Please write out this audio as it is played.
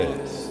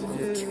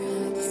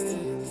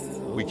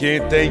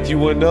Can't thank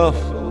you enough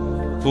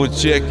for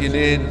checking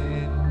in,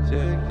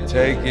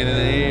 taking it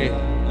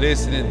in,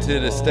 listening to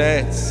the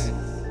stats.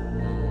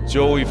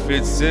 Joey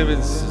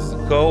Fitzsimmons is the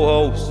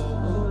co-host.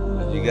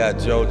 And you got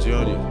Joe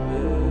Jr.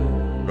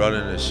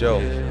 running the show.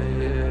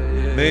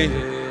 Me,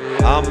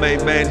 I'm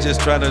main man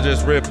just trying to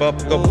just rip up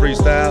a couple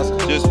freestyles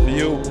just for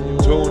you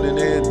tuning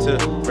in to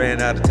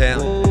Ran Out of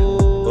Talent.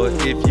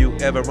 But if you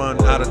ever run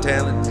out of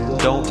talent,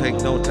 don't take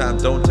no time,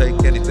 don't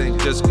take anything,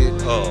 just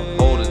get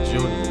hold of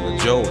Junior or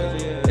Joey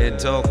and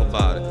talk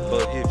about it.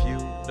 But if you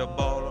the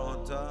ball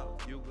on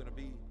top, you're gonna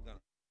be.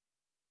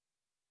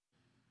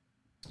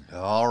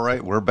 All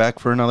right, we're back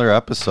for another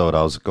episode.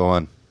 How's it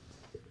going?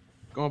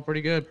 Going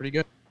pretty good, pretty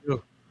good.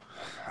 Ooh.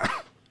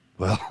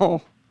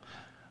 Well,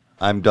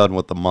 I'm done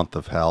with the month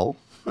of hell.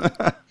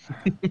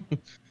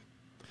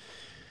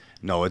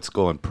 No, it's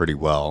going pretty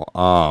well.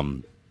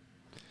 I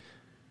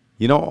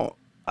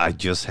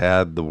just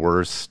had the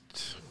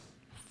worst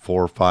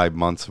 4 or 5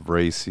 months of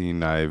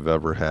racing I've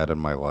ever had in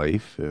my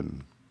life,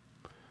 and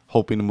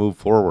hoping to move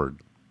forward.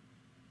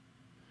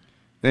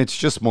 And it's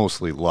just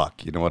mostly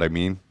luck, you know what I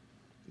mean?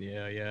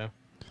 Yeah.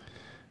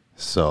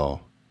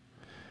 So,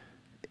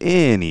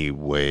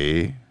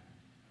 anyway,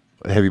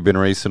 have you been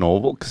racing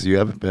oval? Because you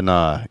haven't been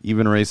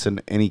even racing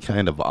any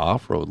kind of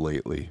off-road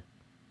lately.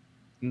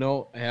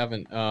 No, I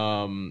haven't.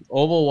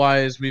 Oval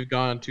wise, we've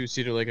gone to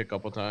Cedar Lake a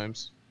couple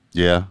times.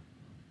 Yeah.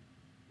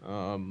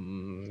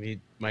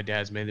 My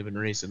dad's mainly been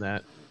racing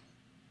that.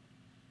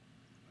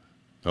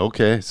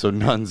 Okay, so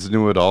none's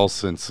new at all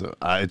since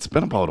it's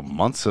been about a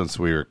month since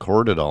we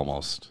recorded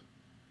almost.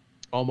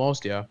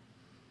 Almost, yeah.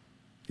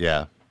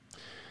 Yeah.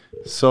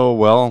 So,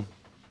 well,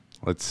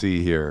 let's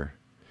see here.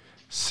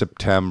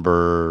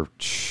 September,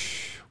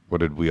 what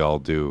did we all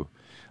do?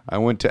 I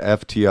went to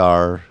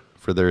FTR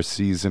for their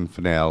season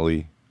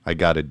finale. I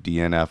got a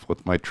DNF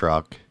with my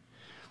truck.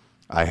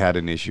 I had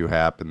an issue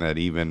happen that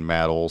even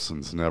Matt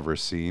Olson's never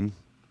seen.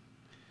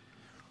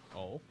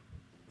 Oh.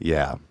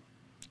 Yeah.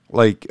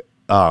 Like,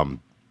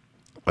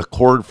 a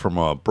cord from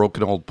a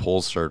broken old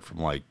pole start from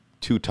like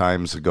 2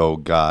 times ago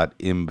got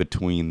in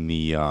between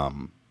the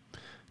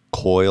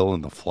coil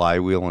and the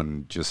flywheel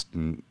and just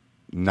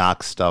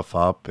knocked stuff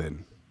up.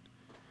 And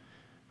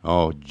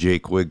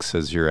Jake Wigg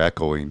says you're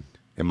echoing.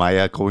 Am I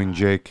echoing,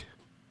 Jake?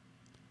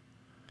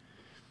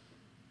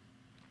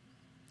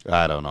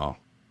 I don't know.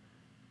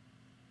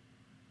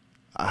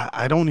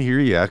 I don't hear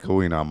you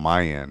echoing on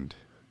my end.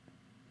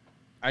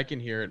 I can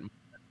hear it.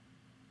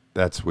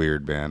 That's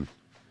weird, man.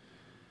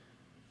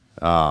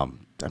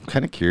 I'm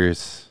kind of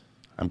curious.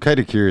 I'm kind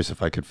of curious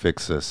if I could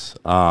fix this.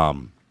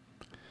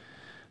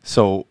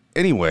 So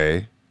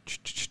anyway,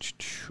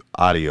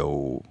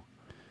 audio.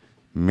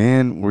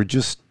 Man, we're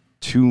just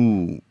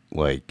too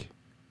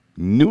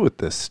new at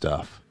this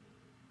stuff.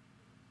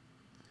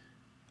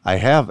 I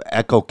have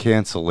echo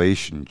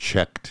cancellation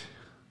checked.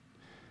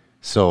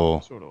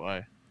 So do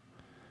I.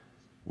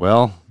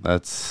 Well,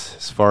 that's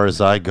as far as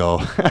I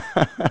go.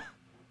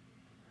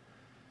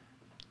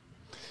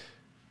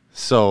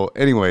 So,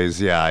 anyways,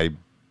 yeah, I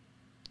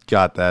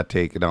got that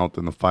taken out.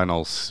 Then the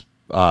final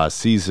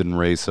season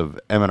race of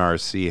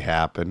MNRC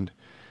happened.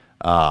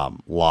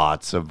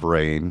 Lots of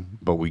rain,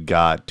 but we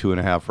got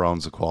 2.5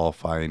 rounds of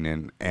qualifying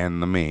in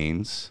and the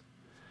mains.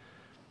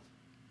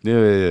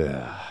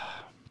 Yeah.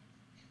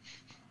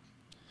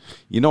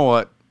 You know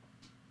what?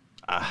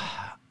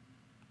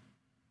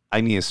 I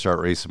need to start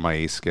racing my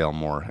A scale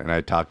more. And I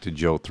talked to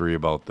Joe 3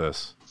 about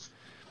this.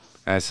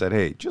 And I said,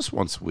 hey, just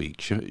once a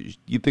week,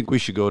 you think we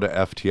should go to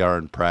FTR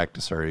and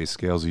practice our A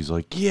scales? He's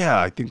like, yeah,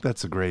 I think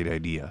that's a great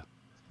idea.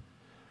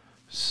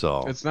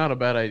 So It's not a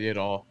bad idea at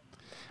all.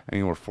 I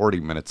mean, we're 40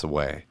 minutes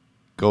away.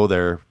 Go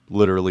there,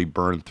 literally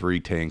burn 3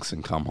 tanks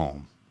and come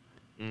home.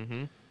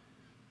 Mm-hmm.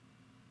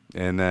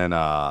 And then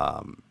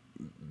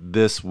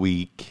this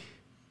week,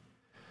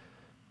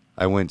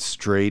 I went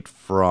straight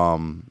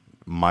from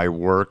my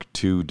work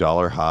to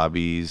Dollar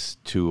Hobbies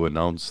to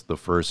announce the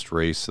first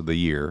race of the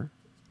year.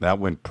 That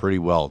went pretty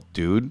well.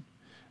 Dude,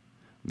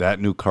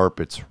 that new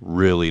carpet's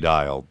really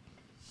dialed.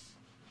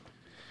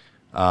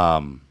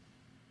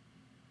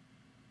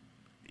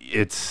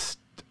 It's,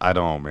 I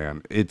don't know,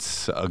 man.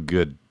 It's a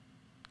good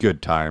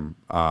time.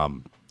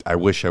 I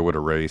wish I would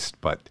have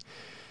raced, but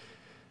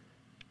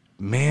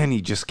man, you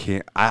just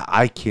can't.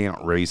 I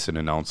can't race and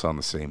announce on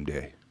the same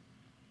day.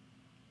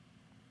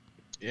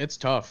 It's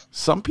tough.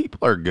 Some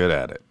people are good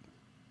at it.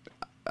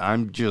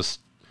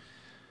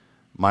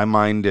 My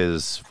mind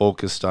is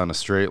focused on a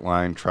straight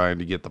line, trying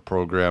to get the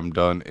program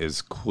done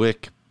as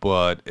quick,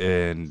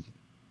 as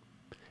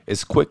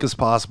quick as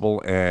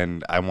possible,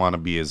 and I want to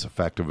be as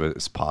effective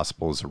as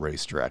possible as a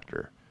race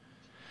director.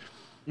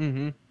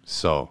 Mm-hmm.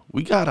 So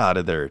we got out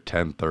of there at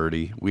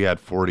 10:30. We had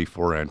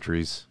 44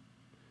 entries.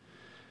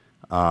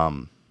 Yeah,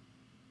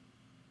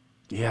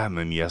 and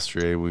then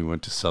yesterday we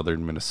went to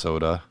southern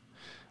Minnesota.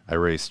 I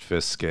raced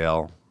fifth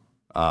scale.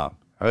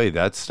 Hey,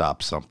 that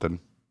stopped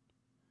something.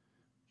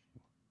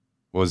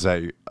 Was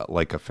that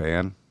like a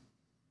fan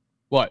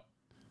What?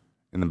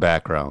 in the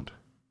background?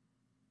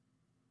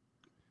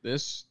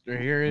 This right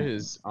here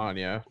is on,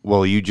 yeah.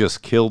 Well, you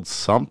just killed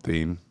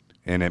something,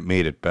 and it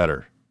made it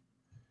better.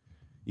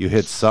 You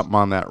hit something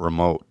on that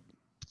remote.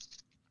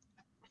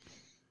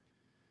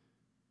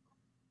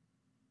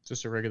 It's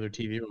just a regular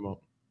TV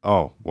remote.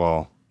 Oh,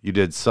 well, you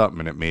did something,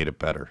 and it made it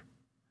better.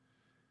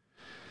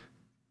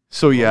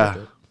 So, yeah.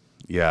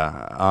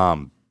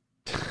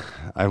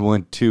 I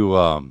went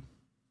to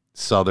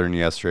Southern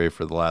yesterday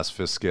for the last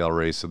fifth scale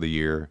race of the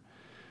year.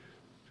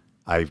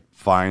 I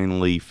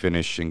finally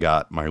finished and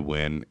got my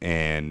win,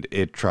 and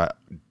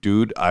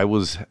dude,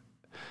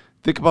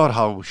 think about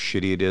how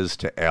shitty it is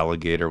to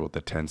alligator with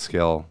a 10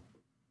 scale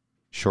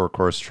short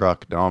course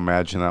truck. Now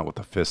imagine that with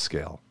a fifth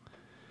scale.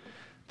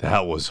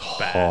 That was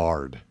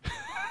hard.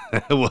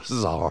 It was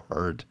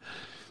hard.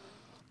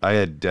 I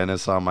had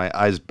Dennis on my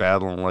eyes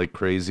battling like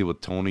crazy with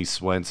Tony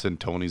Swenson.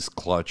 Tony's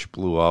clutch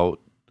blew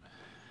out.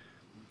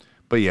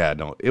 But yeah,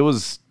 no, it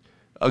was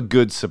a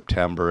good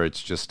September.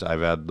 It's just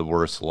I've had the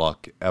worst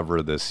luck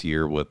ever this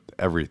year with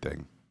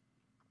everything.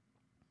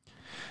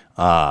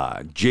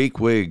 Jake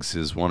Wiggs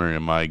is wondering,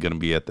 am I going to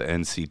be at the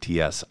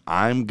NCTS?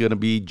 I'm going to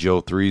be.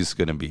 Joe 3's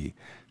going to be.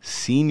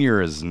 Senior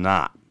is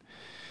not.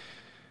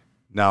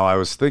 Now, I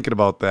was thinking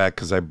about that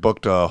because I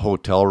booked a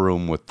hotel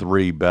room with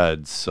 3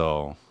 beds.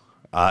 So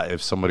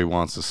if somebody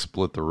wants to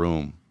split the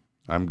room,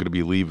 I'm going to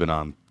be leaving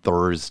on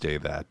Thursday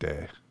that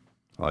day.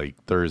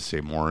 Like Thursday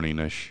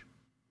morning-ish.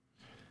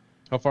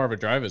 How far of a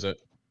drive is it?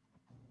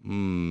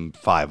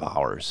 5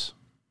 hours.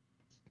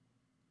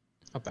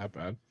 Not that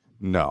bad.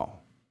 No.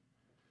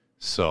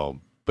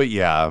 So, but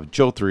yeah,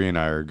 Joe 3 and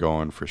I are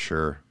going for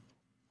sure.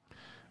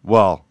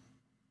 Well,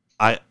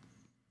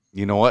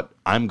 you know what?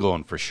 I'm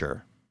going for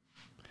sure.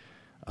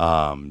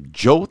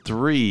 Joe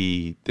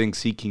 3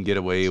 thinks he can get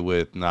away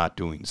with not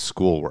doing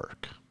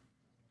schoolwork.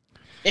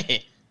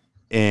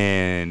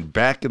 And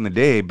back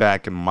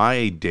in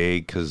my day,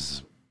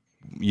 because,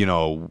 you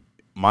know,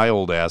 my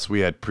old ass, we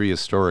had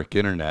prehistoric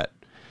internet,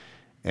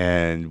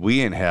 and we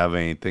didn't have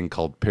anything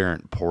called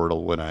Parent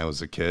Portal when I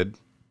was a kid.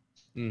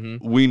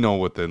 Mm-hmm. We know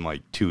within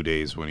like 2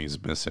 days when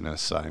he's missing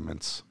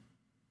assignments.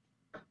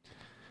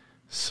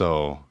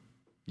 So,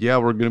 yeah,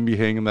 we're going to be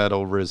hanging that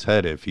over his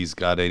head. If he's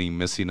got any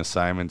missing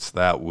assignments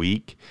that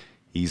week,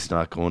 he's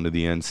not going to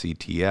the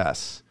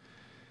NCTS.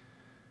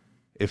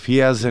 If he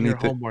has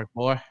anything, your homework,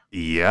 boy.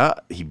 Yeah,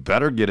 he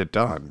better get it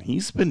done.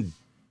 He's been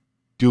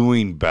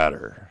doing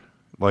better.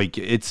 Like,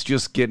 it's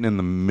just getting in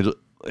the middle.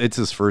 It's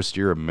his first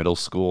year of middle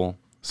school,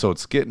 so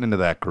it's getting into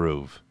that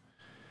groove.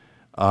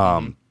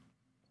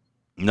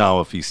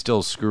 Now, if he's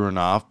still screwing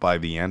off by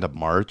the end of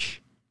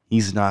March,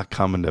 he's not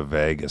coming to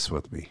Vegas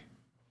with me.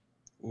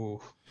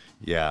 Ooh.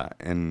 Yeah,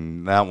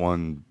 and that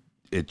one,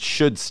 it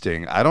should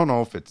sting. I don't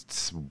know if it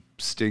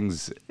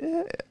stings.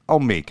 I'll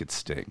make it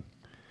sting.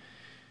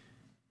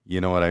 You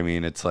know what I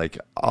mean? It's like,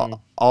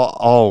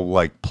 I'll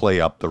like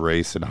play up the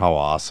race and how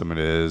awesome it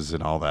is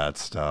and all that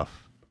stuff.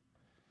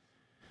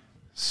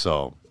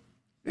 So,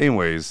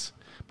 anyways,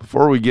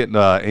 before we get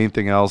into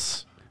anything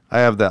else, I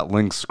have that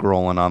link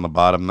scrolling on the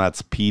bottom.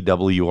 That's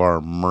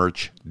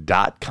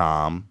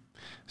pwrmerch.com.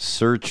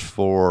 Search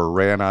for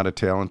Ran Out of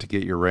Talent to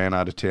get your Ran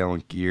Out of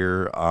Talent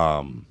gear.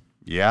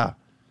 Yeah.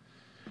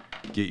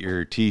 Get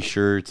your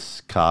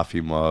t-shirts,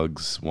 coffee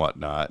mugs,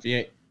 whatnot.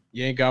 You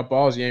ain't got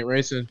balls, you ain't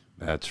racing.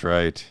 That's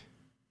right.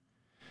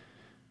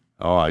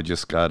 Oh, I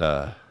just got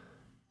a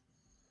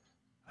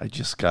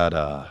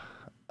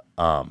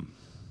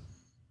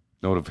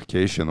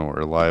notification that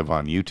we're live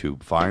on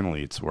YouTube.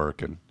 Finally, it's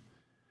working.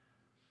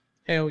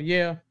 Hell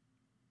yeah.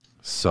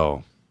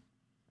 So,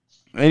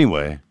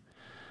 anyway,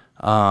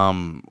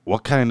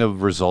 what kind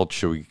of results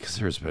should we? Because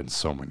there's been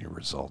so many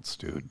results,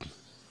 dude.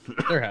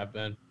 There have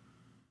been.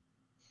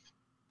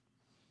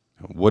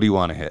 What do you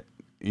want to hit?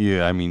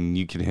 Yeah, I mean,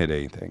 you can hit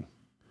anything.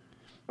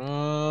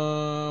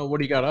 What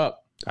do you got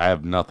up? I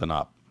have nothing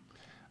up.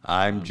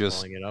 I'm just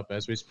pulling it up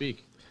as we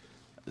speak.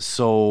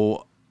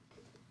 So,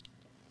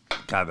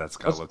 God, that's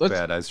gotta look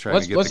bad. I was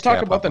trying to get. Let's the talk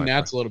cap about off the my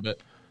Nats a little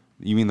bit.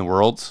 You mean the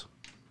Worlds?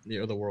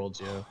 Yeah, the Worlds,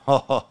 yeah.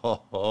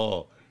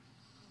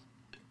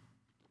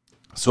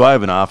 So I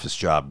have an office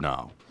job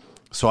now.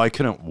 So I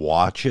couldn't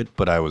watch it,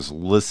 but I was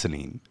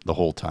listening the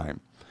whole time.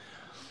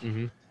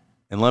 Mm-hmm.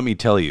 And let me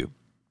tell you,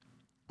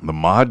 the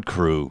mod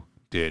crew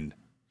did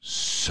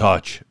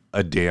such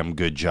a damn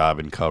good job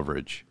in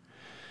coverage.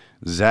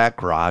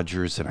 Zach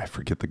Rogers, and I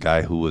forget the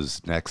guy who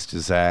was next to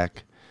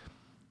Zach,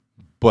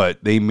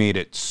 but they made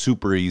it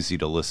super easy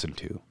to listen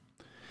to.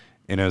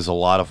 And it was a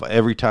lot of,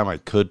 every time I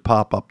could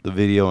pop up the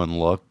video and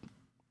look,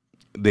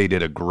 they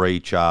did a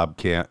great job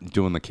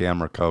doing the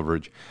camera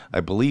coverage. I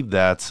believe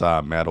that's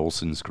Matt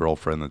Olson's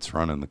girlfriend that's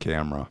running the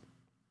camera.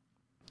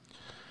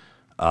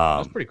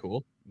 That's pretty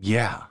cool.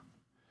 Yeah.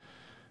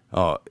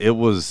 It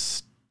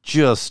was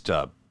just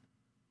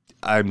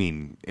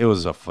it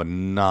was a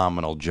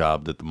phenomenal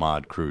job that the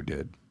mod crew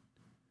did.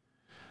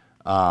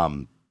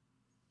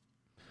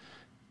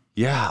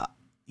 Yeah,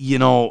 you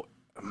know,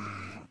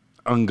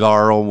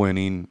 Ungaro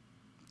winning.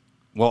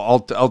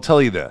 Well, I'll tell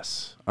you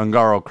this.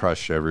 Ungaro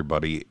crushed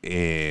everybody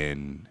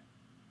in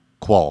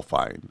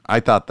qualifying. I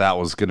thought that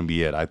was going to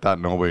be it. I thought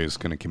nobody was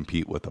going to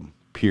compete with him,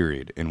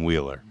 period, in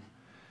Wheeler.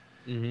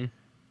 Mm-hmm.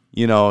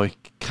 You know, he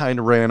kind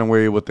of ran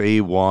away with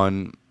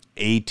A1.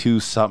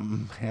 A2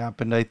 something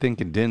happened, I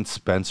think, and didn't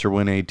Spencer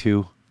win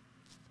A2?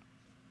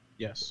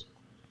 Yes.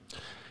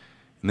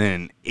 And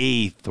then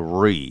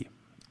A3,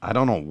 I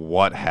don't know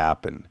what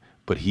happened,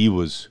 but he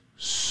was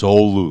so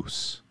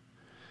loose.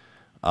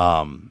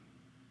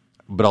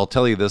 But I'll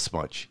tell you this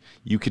much.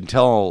 You can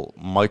tell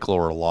Michael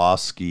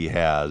Orlowski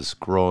has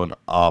grown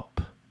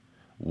up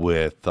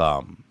with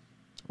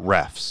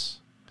refs,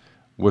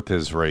 with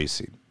his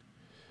racing.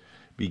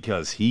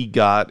 Because he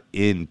got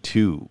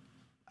into,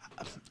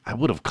 I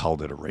would have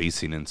called it a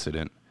racing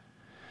incident.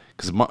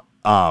 Because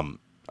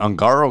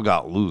Ungaro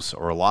got loose.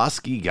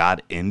 Orlowski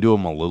got into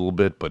him a little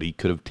bit, but he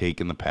could have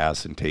taken the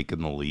pass and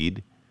taken the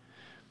lead.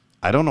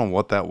 I don't know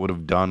what that would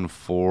have done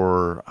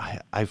for,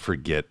 I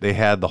forget. They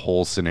had the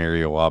whole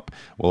scenario up.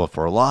 Well, if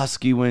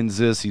Orlowski wins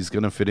this, he's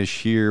going to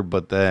finish here.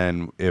 But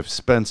then if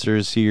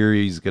Spencer's here,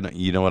 he's going to,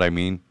 you know what I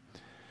mean?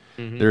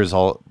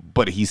 Mm-hmm.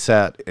 But he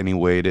sat and he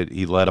waited.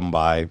 He let him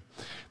by.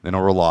 Then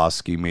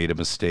Orlowski made a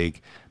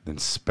mistake. Then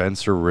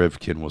Spencer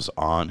Rivkin was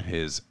on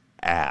his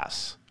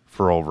ass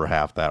for over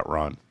half that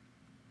run.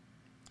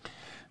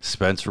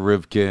 Spencer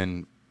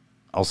Rivkin,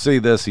 I'll say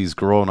this, he's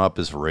grown up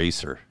as a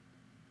racer.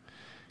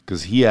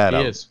 Because he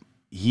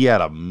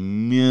had a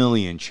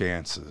million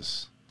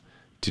chances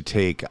to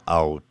take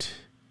out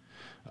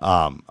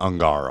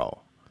Ungaro.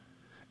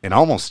 And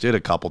almost did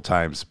a couple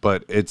times,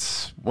 but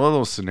it's one of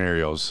those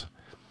scenarios.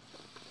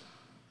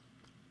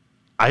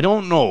 I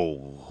don't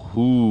know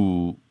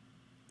who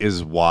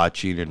is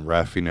watching and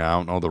reffing. I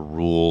don't know the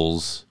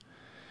rules.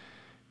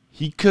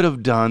 He could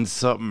have done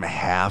something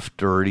half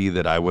dirty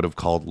that I would have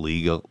called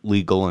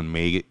legal and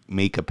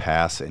make a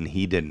pass, and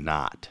he did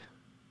not.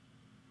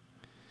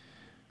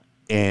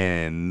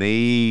 And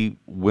they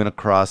went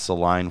across the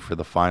line for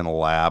the final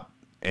lap,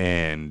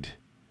 and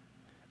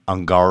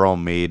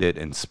Ungaro made it,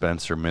 and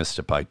Spencer missed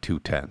it by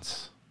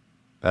 0.2.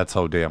 That's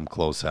how damn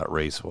close that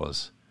race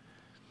was.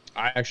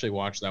 I actually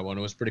watched that one.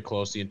 It was pretty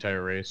close the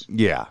entire race.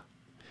 Yeah.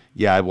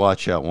 Yeah, I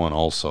watched that one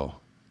also.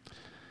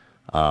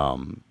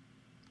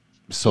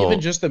 So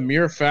even just the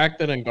mere fact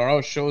that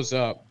Ungaro shows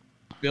up,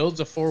 builds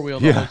a four-wheel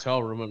in the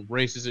hotel room, and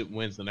races it,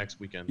 wins the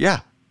next weekend. Yeah,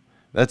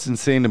 that's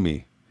insane to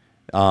me.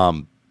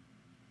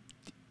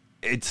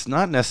 It's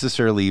not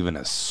necessarily even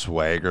a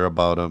swagger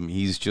about him.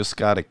 He's just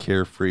got a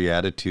carefree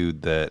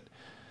attitude that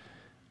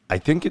I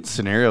think in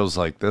scenarios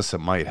like this, it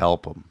might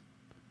help him.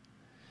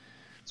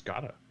 It's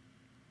gotta.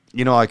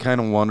 You know, I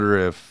kind of wonder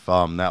if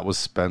that was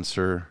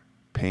Spencer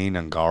paying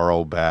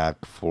Ungaro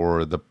back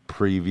for the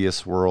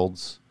previous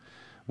Worlds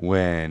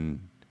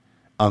when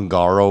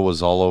Ungaro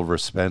was all over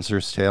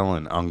Spencer's tail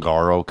and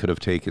Ungaro could have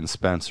taken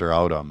Spencer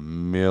out a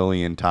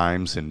million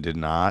times and did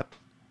not.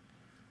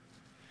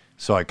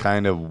 So I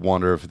kind of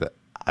wonder if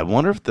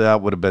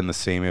that would have been the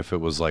same if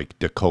it was like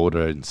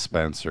Dakota and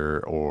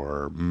Spencer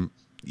or,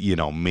 you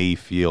know,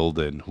 Mayfield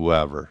and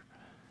whoever.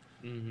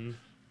 Mm-hmm.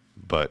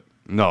 But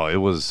no, it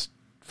was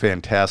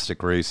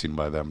fantastic racing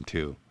by them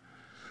too.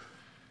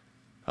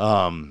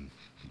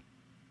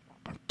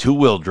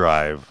 Two-wheel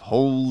drive.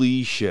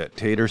 Holy shit.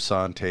 Tater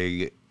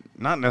Sante,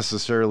 not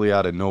necessarily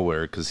out of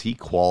nowhere because he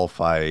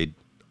qualified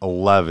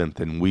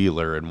 11th in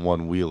Wheeler and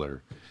won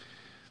Wheeler.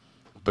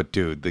 But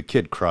dude, the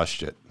kid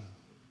crushed it.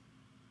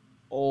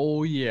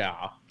 Oh,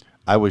 yeah.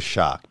 I was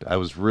shocked. I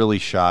was really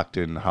shocked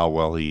in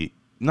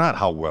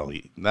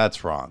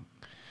that's wrong.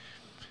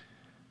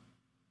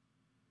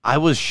 I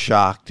was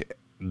shocked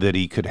that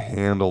he could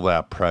handle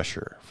that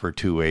pressure for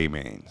 2A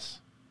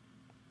mains.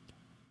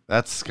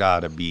 That's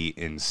got to be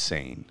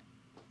insane.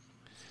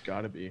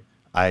 Got to be.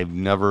 I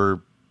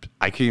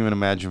can't even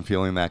imagine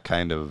feeling that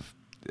kind of,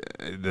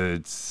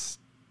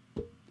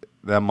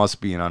 that must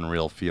be an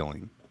unreal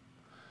feeling.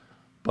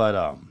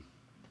 But,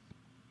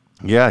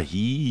 yeah,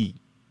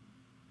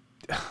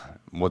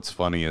 what's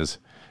funny is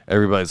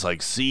everybody's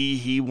like, see,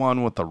 he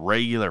won with the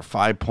regular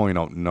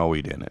 5.0. No,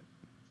 he didn't.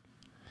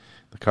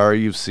 The car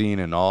you've seen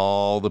in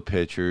all the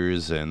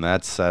pictures and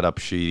that setup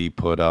sheet he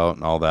put out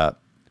and all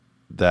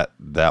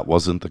that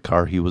wasn't the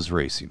car he was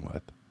racing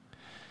with.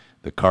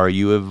 The car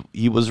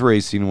he was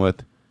racing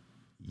with,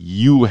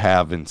 you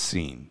haven't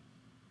seen.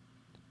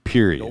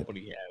 Period.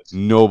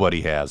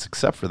 Nobody has,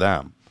 except for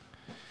them.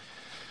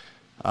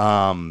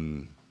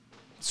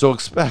 So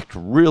expect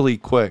really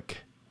quick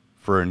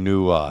for a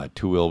new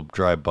two-wheel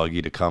drive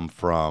buggy to come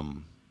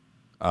from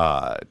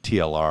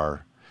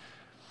TLR.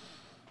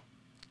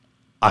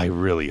 I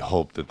really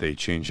hope that they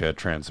change that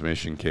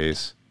transmission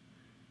case.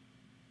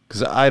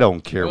 Because I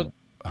don't care.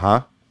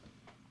 Huh?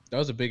 That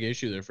was a big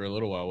issue there for a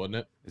little while, wasn't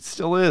it? It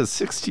still is.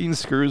 16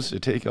 screws to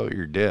take out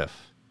your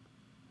diff.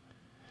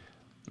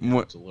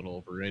 It's a little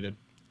overrated.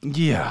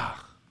 Yeah.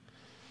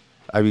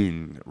 I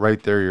mean,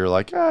 right there you're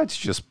like, it's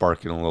just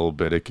barking a little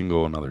bit. It can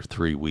go another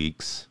 3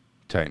 weeks.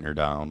 Tighten her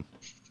down.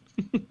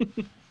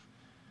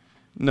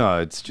 No,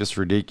 it's just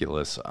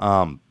ridiculous.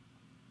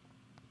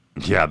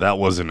 Yeah, that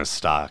wasn't a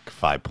stock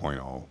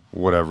 5.0.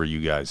 Whatever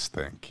you guys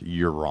think.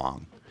 You're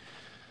wrong.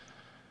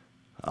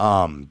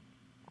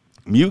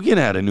 Mugen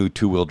had a new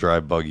 2-wheel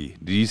drive buggy.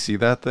 Did you see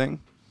that thing?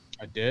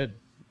 I did.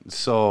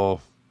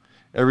 So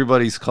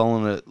everybody's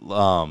calling it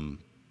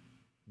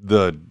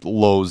the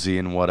Lozy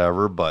and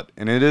whatever,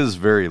 and it is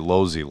very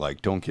Lozy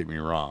like, don't get me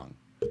wrong.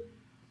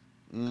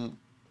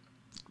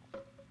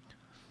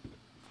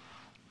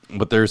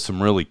 But there's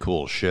some really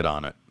cool shit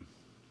on it.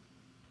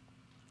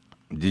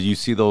 Did you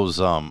see those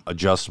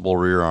adjustable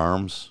rear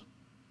arms?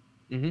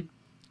 Mm-hmm.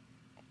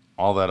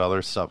 All that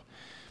other stuff.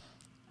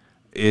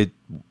 It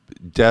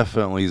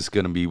definitely is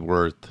going to be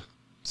worth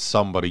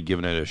somebody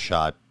giving it a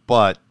shot.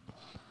 But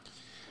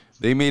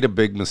they made a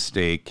big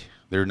mistake.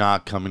 They're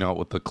not coming out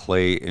with the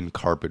clay and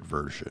carpet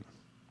version.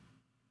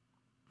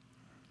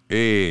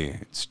 Hey,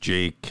 it's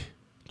Jake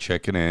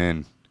checking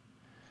in.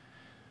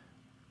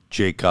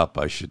 Jacob,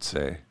 I should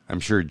say. I'm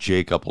sure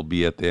Jacob will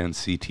be at the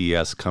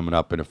NCTS coming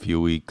up in a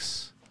few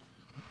weeks.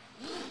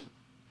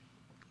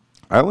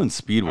 Island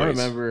Speedway. I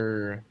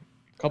remember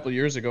a couple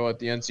years ago at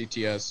the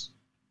NCTS,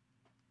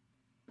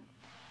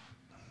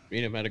 me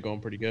and him had it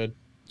going pretty good.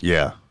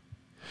 Yeah.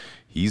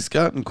 He's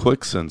gotten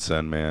quick since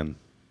then, man.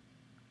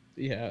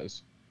 He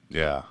has.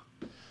 Yeah.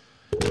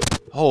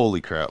 Holy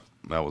crap.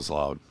 That was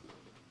loud.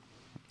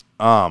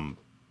 No,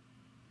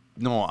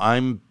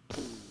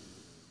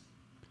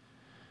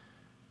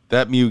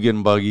 that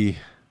Mugen buggy,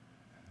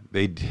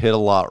 they hit a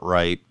lot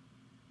right,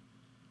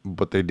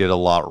 but they did a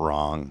lot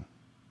wrong.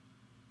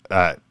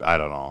 I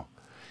don't know.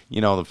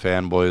 You know, the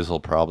fanboys will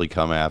probably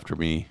come after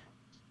me.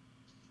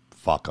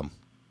 Fuck them.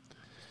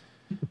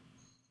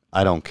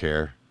 I don't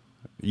care.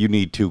 You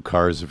need 2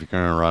 cars if you're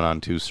going to run on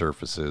 2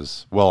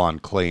 surfaces. Well, on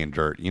clay and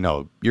dirt. You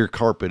know, your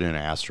carpet and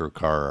Astro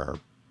car,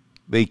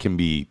 they can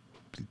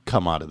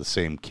come out of the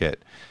same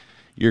kit.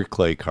 Your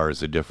clay car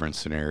is a different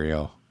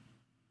scenario.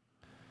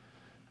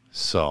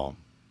 So,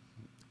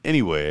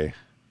 anyway,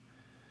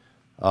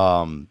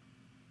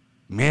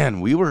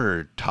 man, we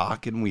were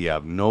talking. We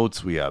have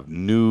notes. We have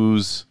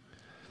news.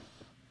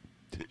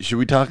 Should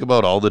we talk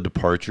about all the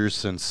departures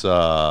since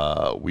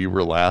we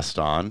were last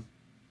on?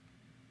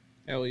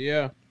 Hell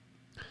yeah.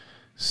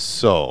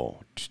 So,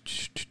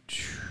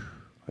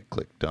 I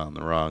clicked on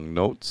the wrong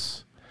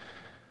notes.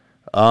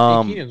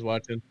 Hey, Keenan's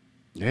watching.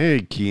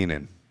 Hey,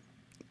 Keenan.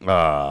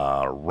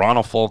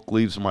 Ronald Falk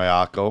leaves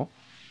Mayako.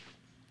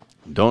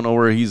 Don't know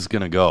where he's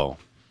going to go.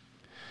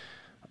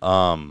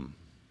 Hot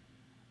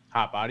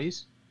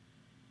bodies?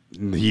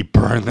 He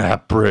burned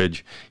that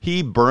bridge.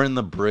 He burned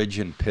the bridge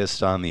and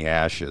pissed on the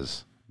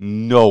ashes.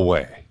 No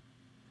way.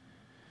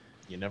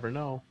 You never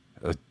know.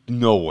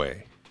 No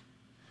way.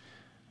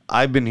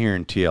 I've been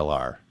hearing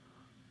TLR.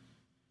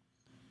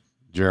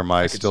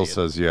 Jeremiah still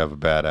says you have a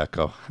bad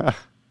echo.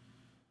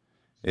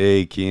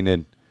 Hey,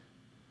 Keenan.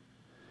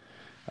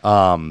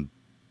 But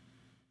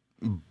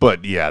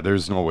yeah,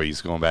 there's no way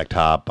he's going back to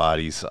hot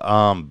bodies.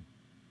 Who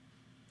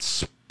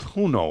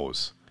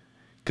knows?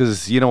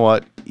 Because you know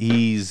what?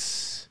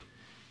 He's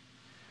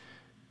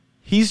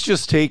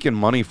just taking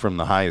money from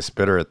the highest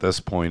bidder at this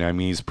point. I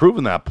mean, he's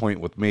proven that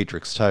point with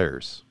Matrix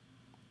Tires.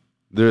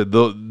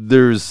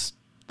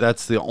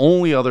 That's the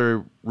only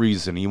other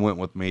reason he went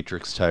with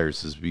Matrix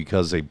Tires is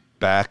because they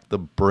backed the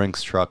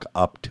Brinks truck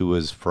up to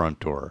his front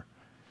door.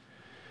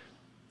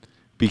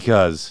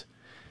 Because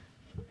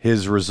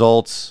his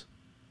results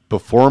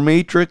before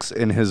Matrix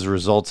and his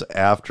results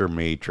after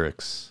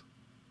Matrix.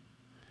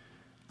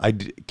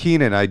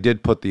 Keenan, I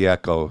did put the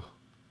echo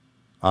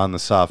on the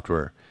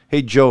software.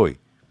 Hey, Joey,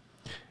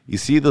 you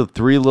see the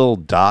 3 little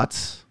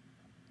dots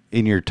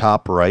in your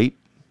top right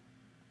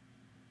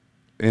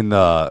in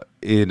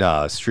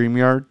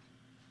StreamYard?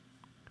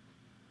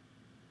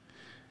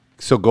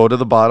 So go to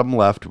the bottom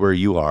left where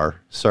you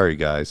are. Sorry,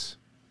 guys.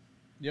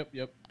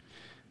 Yep.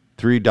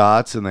 3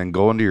 dots and then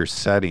go into your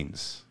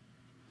settings.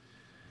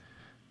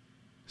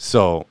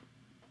 So,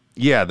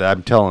 yeah,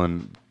 I'm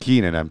telling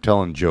Keenan, I'm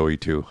telling Joey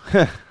too.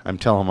 I'm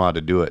telling him how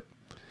to do it.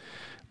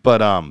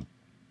 But,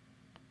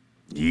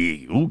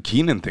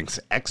 Keenan thinks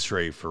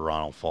X-ray for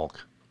Ronald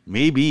Falk.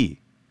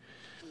 Maybe.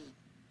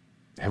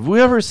 Have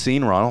we ever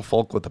seen Ronald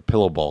Falk with a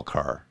pillow ball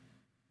car?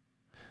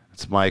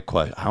 That's my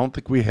question. I don't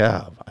think we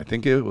have. I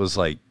think it was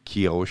like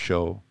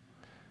Kyosho,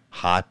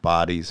 Hot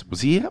Bodies.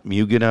 Was he at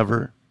Mugen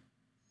ever?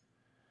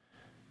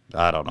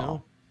 I don't know.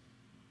 No.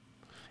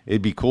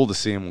 It'd be cool to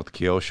see him with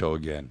Kyosho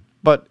again.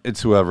 But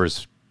it's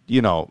whoever's,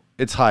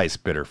 it's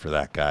highest bidder for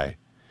that guy.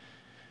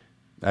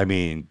 I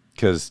mean,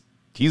 because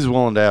he's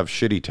willing to have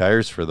shitty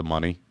tires for the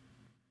money.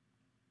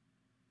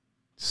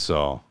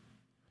 So,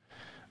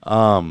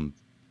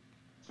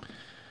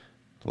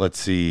 let's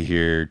see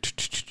here.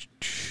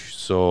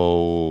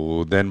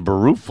 So then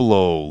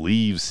Barufalo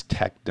leaves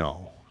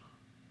Techno.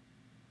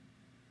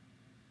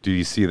 Do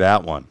you see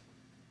that one?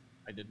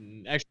 I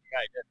didn't. Actually,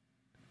 I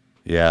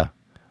did. Yeah.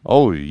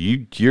 Oh,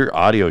 your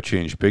audio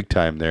changed big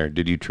time there.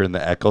 Did you turn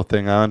the echo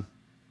thing on?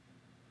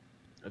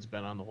 It's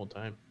been on the whole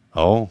time.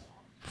 Oh,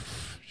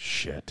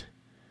 shit.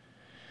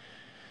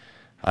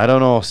 I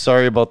don't know.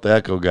 Sorry about the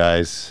echo,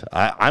 guys.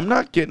 I'm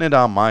not getting it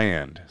on my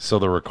end, so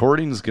the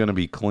recording's going to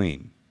be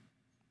clean.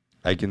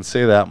 I can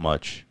say that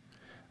much.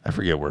 I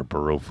forget where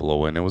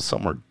Barufalo went. It was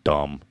somewhere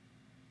dumb.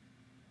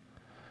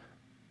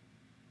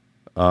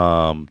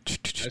 I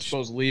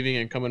suppose leaving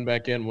and coming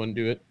back in wouldn't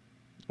do it.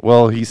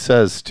 Well, he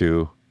says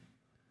to.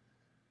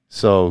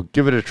 So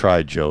give it a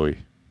try, Joey.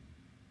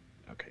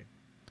 Okay.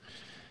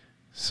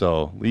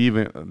 So leave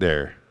it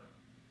there.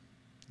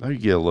 Now you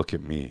get a look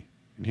at me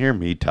and hear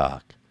me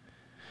talk.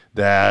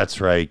 That's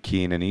right,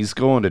 Keenan. He's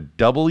going to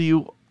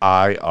WIRC.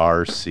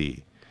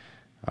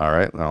 All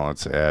right, now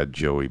let's add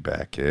Joey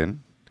back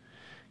in.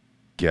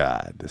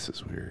 God, this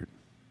is weird.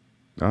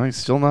 No, he's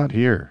still not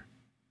here.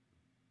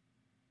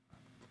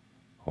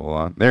 Hold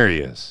on. There he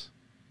is.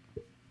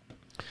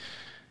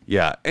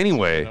 Yeah,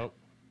 anyway, Nope.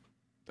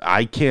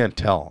 I can't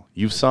tell.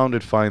 You've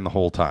sounded fine the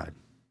whole time.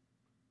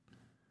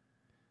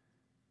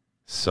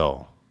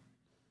 So,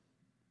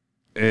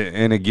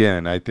 and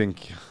again, I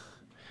think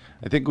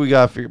we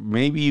got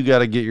maybe you got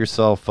to get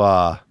yourself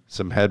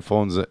some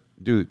headphones.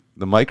 Dude,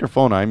 the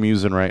microphone I'm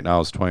using right now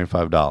is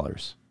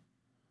 $25.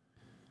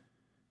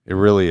 It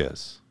really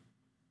is.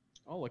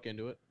 I'll look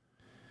into it.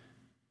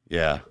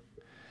 Yeah.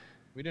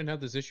 We didn't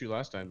have this issue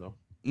last time though.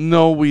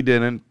 No, we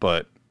didn't,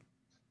 but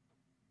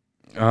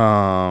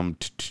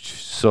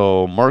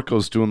so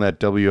Marco's doing that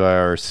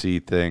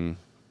WIRC thing.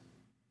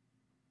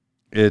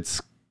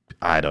 It's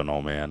I don't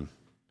know, man.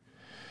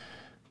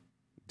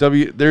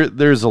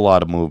 There's a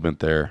lot of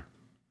movement there.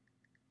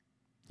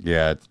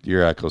 Yeah,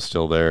 your echo's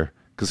still there.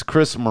 Because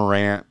Chris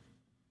Morant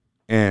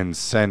and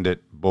Send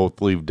It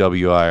both leave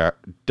WRC.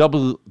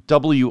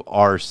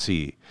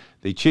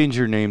 They changed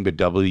their name to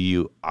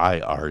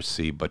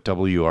WIRC, but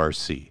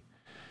WRC.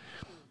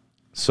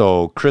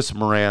 So Chris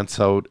Morant's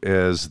out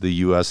as the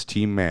U.S.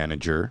 team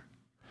manager,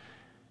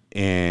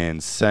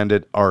 and Send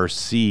It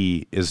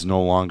RC is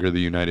no longer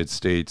the United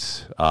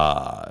States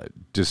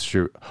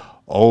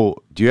Oh,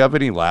 do you have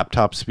any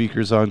laptop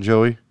speakers on,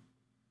 Joey?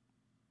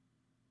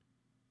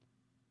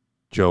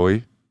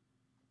 Joey?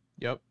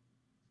 Yep,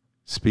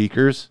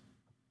 Speakers?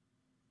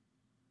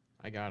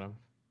 I got them.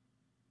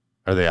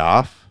 Are they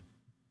off?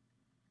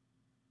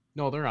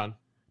 No, they're on.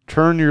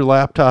 Turn your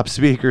laptop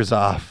speakers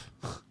off.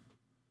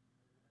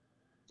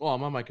 Well,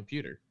 I'm on my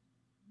computer.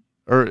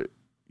 Or,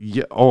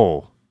 yeah,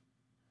 oh.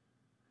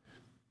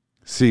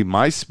 See,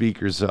 my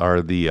speakers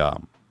are the,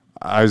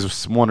 I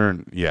was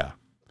wondering, yeah.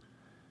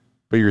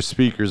 But your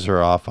speakers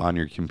are off on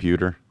your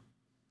computer?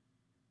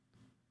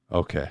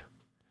 Okay.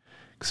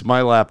 Because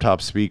my laptop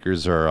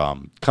speakers are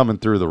coming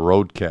through the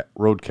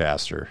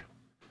Roadcaster.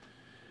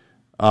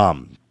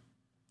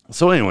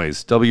 So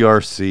anyways,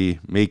 WRC,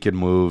 making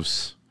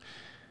moves.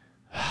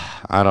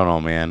 I don't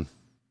know, man.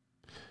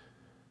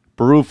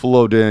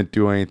 Barufalo didn't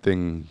do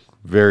anything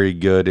very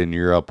good in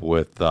Europe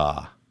with...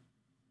 they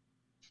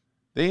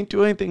ain't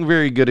do anything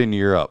very good in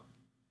Europe.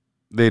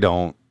 They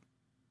don't.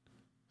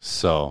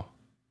 So...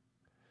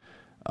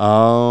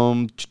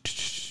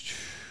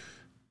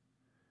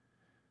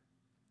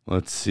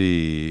 let's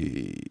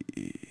see.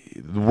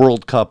 The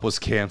World Cup was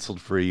canceled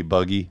for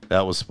E-Buggy.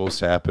 That was supposed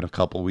to happen a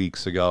couple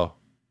weeks ago.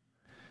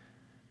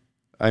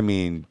 I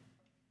mean,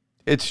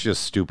 it's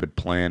just stupid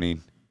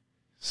planning.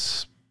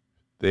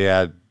 They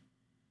had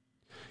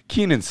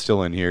Keenan's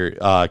still in here.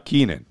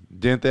 Keenan,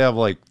 didn't they have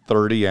like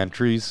 30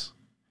 entries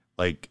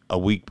like a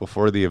week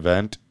before the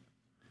event?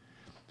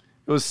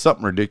 It was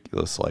something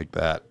ridiculous like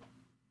that.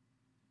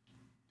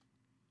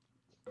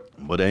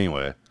 But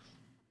anyway,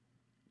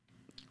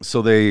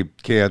 so they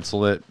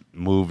canceled it,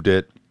 moved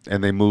it,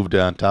 and they moved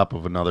it on top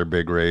of another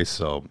big race.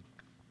 So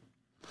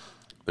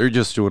they're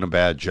just doing a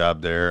bad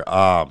job there.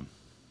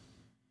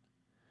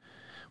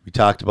 We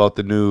talked about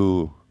the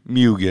new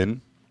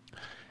Mugen.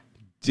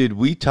 Did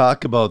we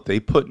talk about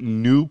they put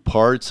new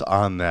parts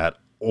on that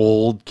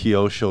old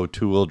Kyosho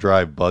two-wheel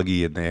drive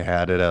buggy and they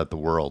had it at the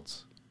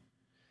Worlds?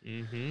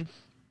 Mm-hmm.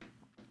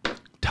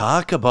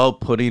 Talk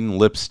about putting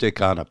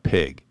lipstick on a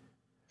pig.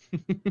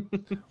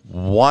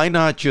 Why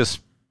not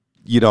just,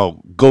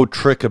 go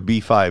trick a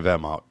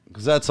B5M out?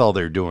 Because that's all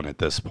they're doing at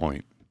this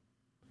point.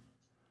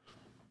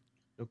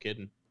 No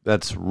kidding.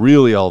 That's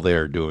really all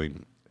they're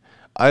doing.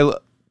 I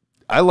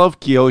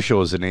love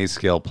Kyosho as an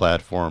A-scale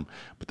platform,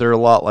 but they're a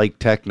lot like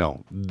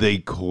Techno. They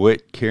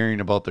quit caring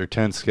about their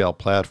 10-scale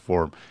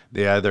platform.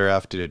 They either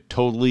have to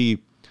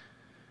totally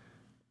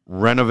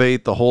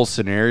renovate the whole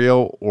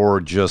scenario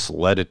or just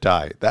let it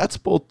die. That's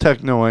both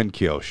Techno and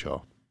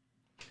Kyosho.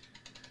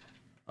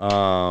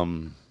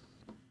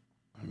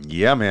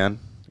 Yeah, man.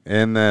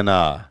 And then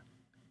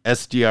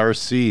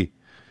SDRC,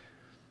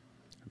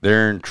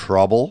 they're in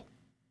trouble,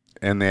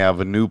 and they have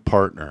a new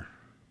partner.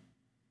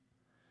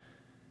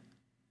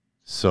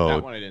 So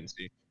That one I didn't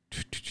see.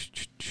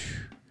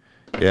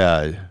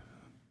 yeah,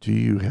 do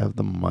you have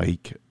the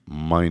mic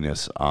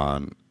minus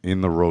on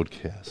in the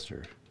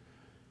Roadcaster?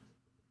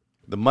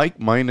 The mic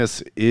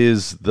minus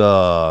is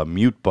the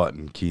mute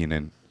button,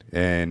 Keenan,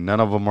 and none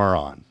of them are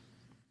on.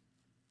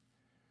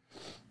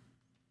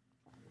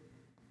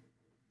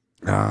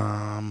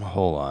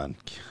 Hold on.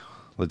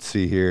 Let's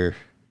see here.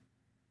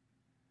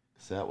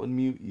 That would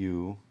mute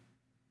you.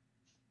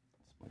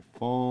 It's my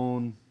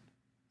phone.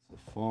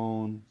 It's the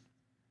phone.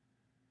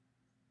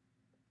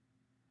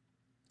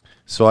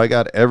 So I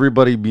got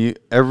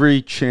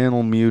every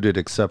channel muted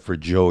except for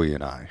Joey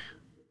and I.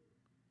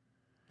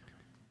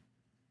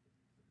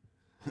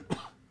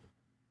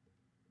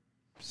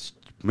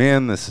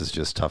 Man, this is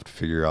just tough to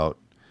figure out.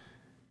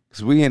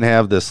 Because we didn't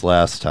have this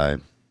last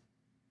time.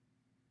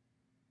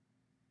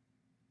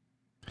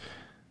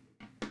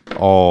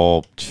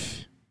 Oh,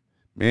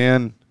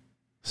 man.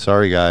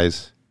 Sorry,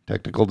 guys.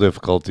 Technical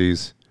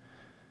difficulties.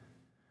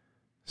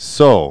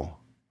 So,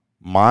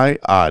 my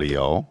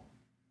audio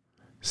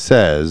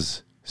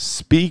says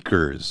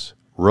speakers,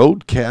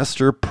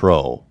 Rodecaster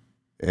Pro.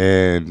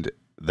 And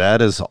that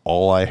is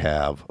all I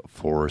have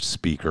for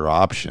speaker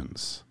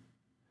options.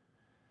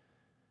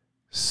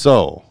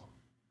 So,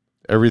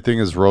 everything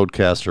is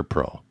Rodecaster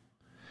Pro.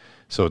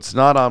 So, it's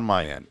not on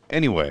my end.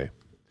 Anyway.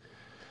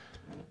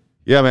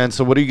 Yeah, man.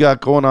 So what do you got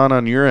going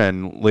on your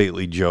end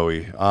lately,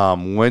 Joey?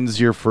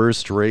 When's your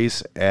first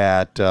race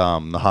at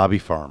the hobby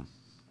farm?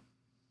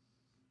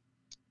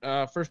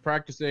 First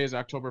practice day is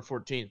October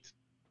 14th.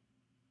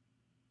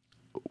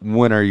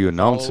 When are you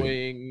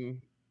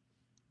announcing?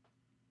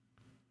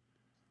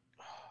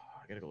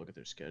 I gotta go look at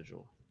their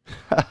schedule.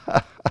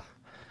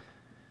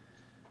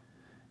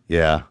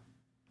 Yeah.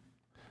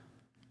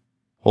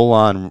 Hold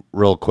on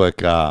real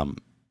quick. I'm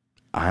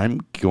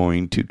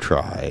going to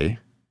try.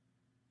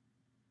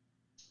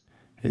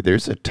 Hey,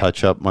 there's a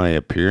touch up my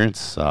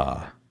appearance.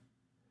 I'm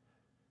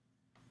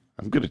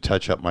going to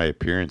touch up my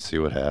appearance, see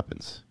what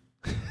happens.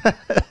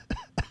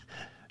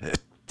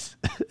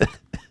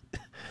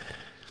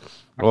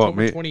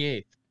 October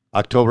 28th.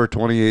 October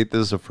 28th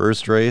is the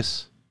first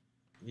race?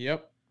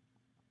 Yep.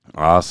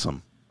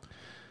 Awesome.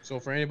 So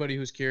for anybody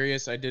who's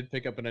curious, I did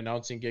pick up an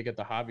announcing gig at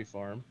the hobby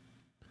farm.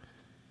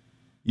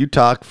 You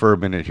talk for a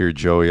minute here,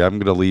 Joey. I'm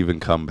going to leave and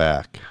come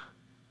back.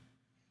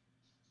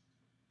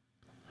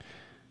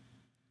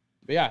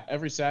 But yeah,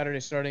 every Saturday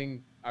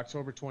starting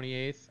October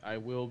 28th, I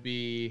will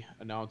be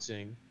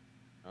announcing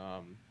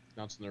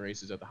the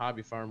races at the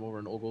hobby farm over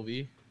in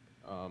Ogilvie.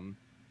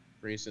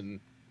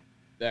 Racing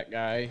that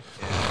guy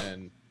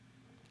and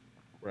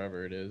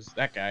wherever it is,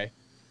 that guy.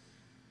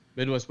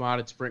 Midwest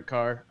modded sprint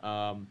car.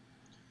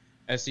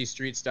 SC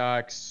street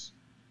stocks.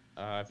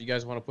 If you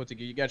guys want to put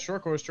together, you got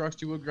short course trucks,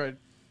 two-wheel drive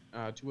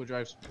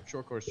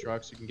short course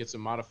trucks. You can get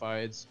some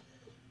modifieds,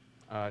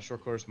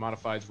 short course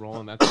modifieds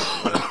rolling. That's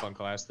a fun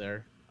class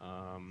there.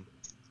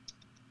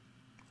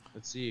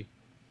 Let's see.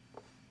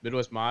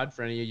 Midwest mod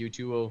for any of you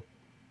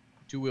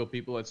two-wheel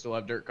people that still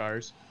have dirt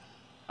cars.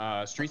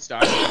 Street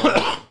stock.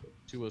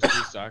 Two-wheel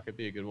street stock could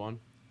be a good one.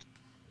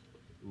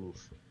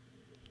 Oof.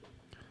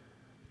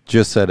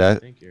 Just said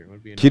that.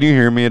 Can you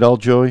hear me at all,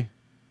 Joey?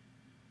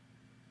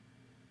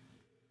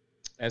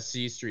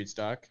 SC street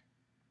stock.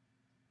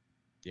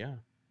 Yeah.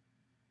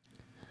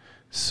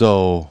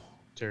 So.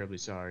 Terribly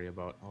sorry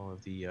about all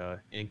of the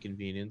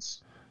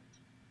inconvenience.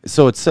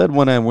 So it said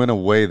when I went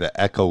away, the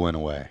echo went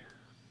away.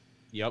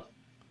 Yep.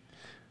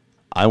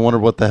 I wonder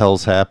what the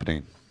hell's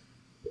happening.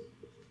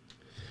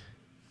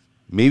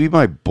 Maybe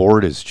my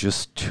board is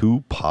just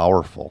too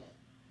powerful.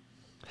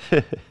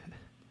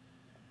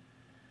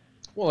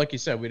 Well, like you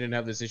said, we didn't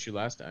have this issue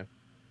last time.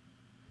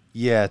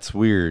 Yeah, it's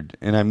weird.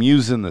 And I'm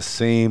using the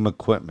same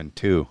equipment,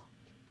 too.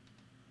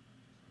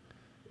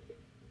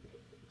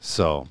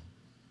 So,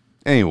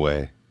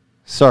 anyway.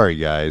 Sorry,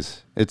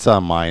 guys. It's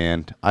on my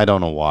end. I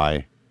don't know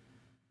why.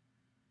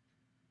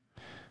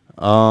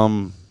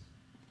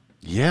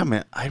 Yeah,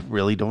 man. I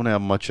really don't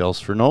have much else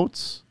for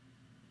notes.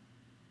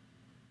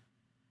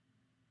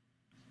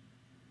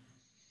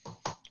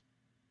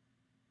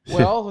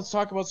 Well, let's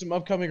talk about some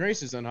upcoming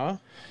races then, huh?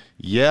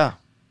 Yeah.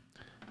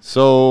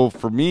 So,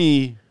 for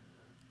me,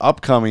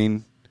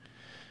 upcoming,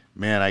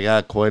 man, I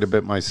got quite a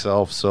bit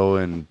myself. So,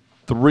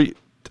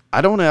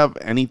 I don't have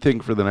anything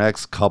for the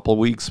next couple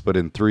weeks, but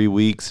in 3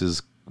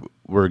 weeks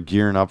we're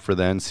gearing up for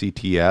the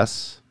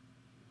NCTS.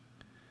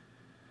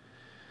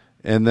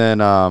 And then,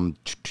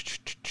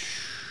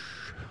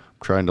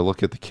 trying to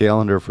look at the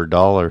calendar for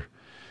Dollar.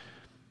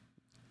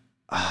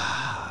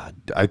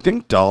 I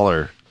think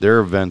Dollar, their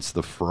event's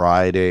the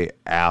Friday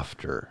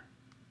after.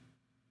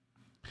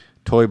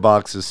 Toy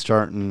Box is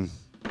starting.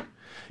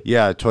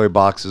 Yeah, Toy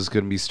Box is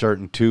going to be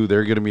starting too.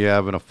 They're going to be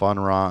having a fun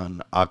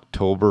run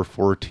October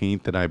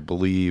 14th, and I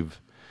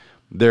believe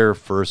their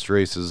first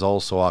race is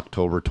also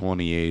October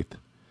 28th.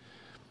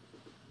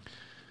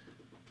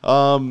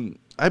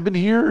 I've been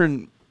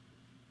hearing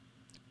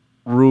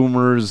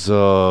rumors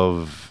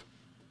of.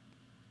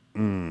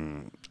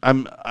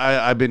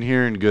 I've been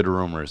hearing good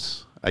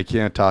rumors. I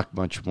can't talk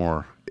much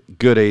more.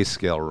 Good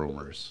A-scale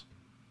rumors.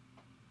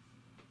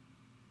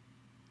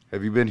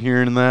 Have you been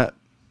hearing that?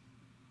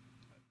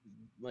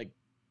 Like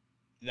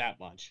that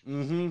much.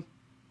 Mm-hmm.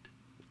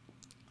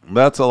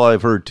 That's all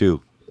I've heard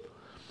too.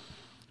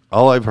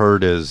 All I've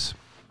heard is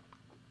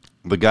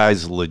the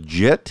guy's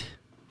legit.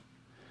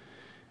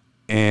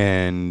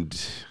 And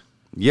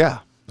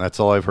yeah, that's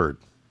all I've heard.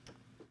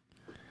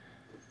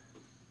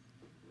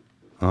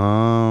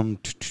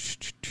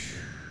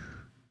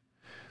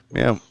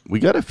 Man, we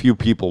got a few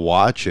people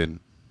watching.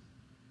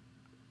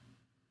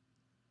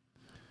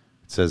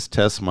 It says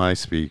test my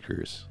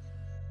speakers.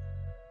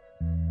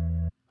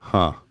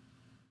 Huh.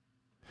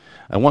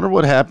 I wonder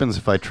what happens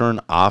if I turn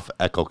off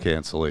echo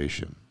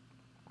cancellation.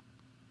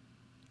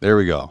 There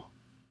we go.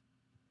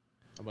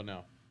 How about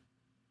now?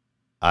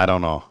 I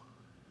don't know.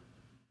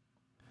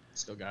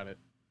 Still got it.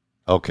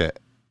 Okay.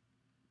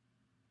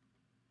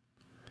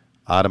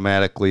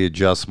 Automatically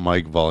adjust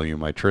mic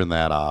volume. I turn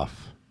that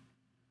off.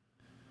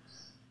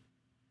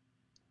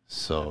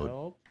 So,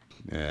 Nope.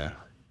 yeah.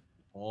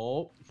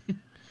 Oh.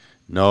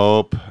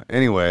 Nope.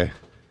 Anyway.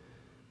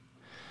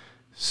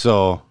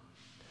 So,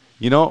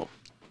 you know,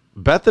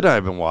 Beth and I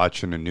have been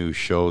watching a new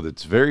show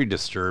that's very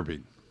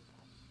disturbing.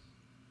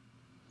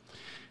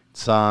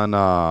 It's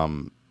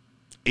on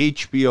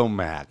HBO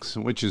Max,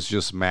 which is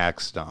just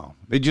Max now.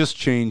 They just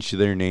changed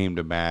their name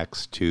to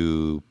Max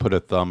to put a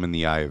thumb in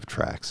the eye of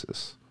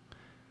Traxxas.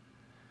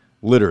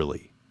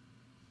 Literally.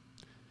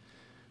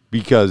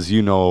 Because,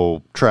 you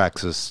know,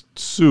 Traxxas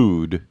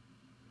sued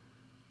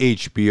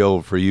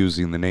HBO for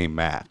using the name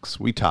Max.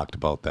 We talked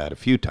about that a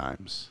few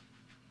times.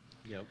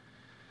 Yep.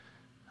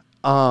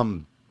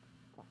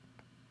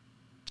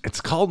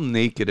 It's called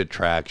Naked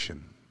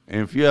Attraction.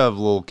 And if you have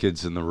little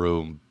kids in the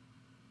room,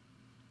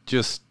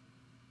 just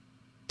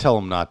tell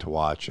them not to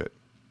watch it.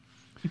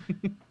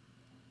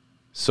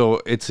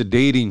 So it's a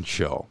dating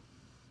show.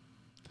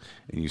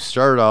 And it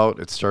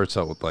starts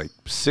out with like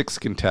 6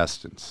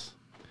 contestants.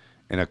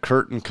 And a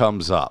curtain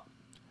comes up.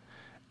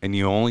 And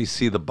you only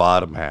see the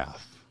bottom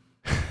half.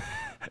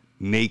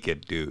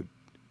 Naked, dude.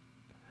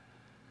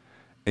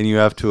 And you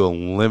have to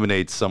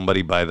eliminate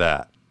somebody by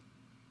that.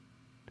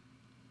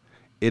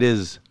 It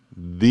is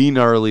the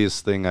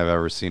gnarliest thing I've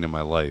ever seen in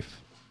my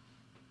life.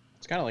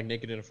 It's kind of like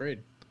Naked and Afraid.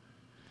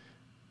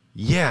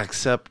 Yeah,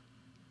 except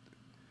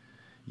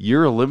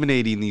you're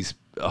eliminating these.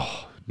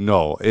 Oh,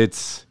 no,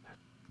 it's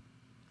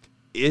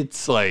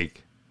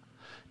like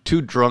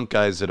 2 drunk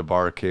guys at a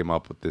bar came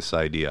up with this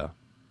idea.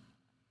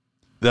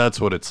 That's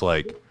what it's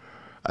like.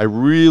 I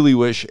really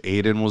wish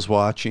Aiden was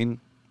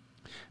watching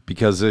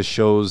because this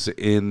show's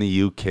in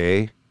the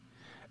UK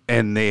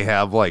and they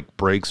have like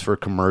breaks for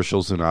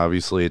commercials and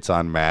obviously it's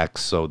on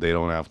Max so they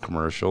don't have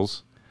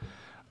commercials.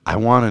 I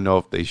want to know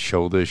if they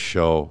show this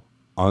show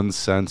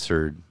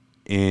uncensored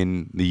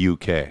in the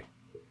UK.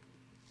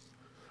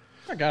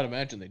 I gotta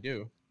imagine they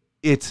do.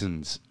 It's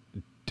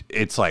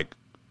like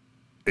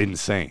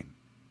insane.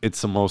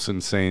 It's the most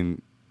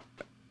insane.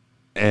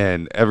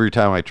 And every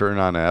time I turn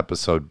on an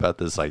episode,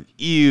 Beth is like,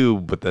 ew.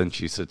 But then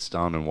she sits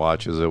down and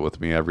watches it with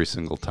me every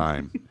single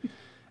time.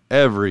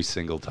 Every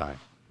single time.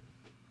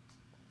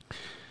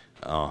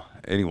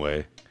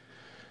 Anyway.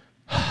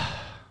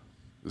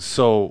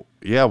 So,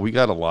 yeah, we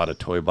got a lot of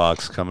Toy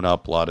Box coming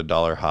up, a lot of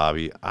Dollar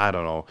Hobby. I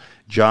don't know.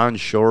 John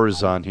Shore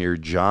is on here.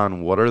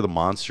 John, what are the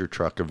monster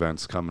truck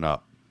events coming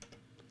up?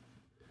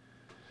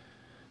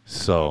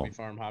 So,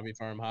 Hobby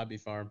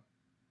Farm.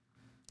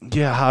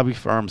 Yeah, Hobby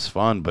Farm's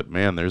fun, but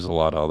man, there's a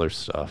lot of other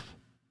stuff.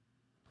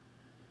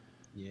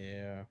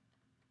 Yeah.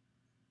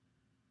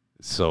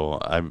 So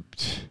I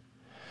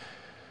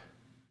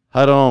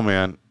don't know,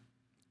 man.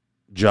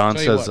 John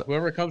Tell you says what,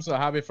 whoever comes to the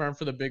Hobby Farm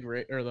for the big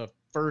race or the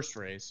first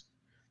race,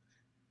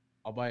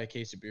 I'll buy a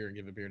case of beer and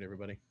give a beer to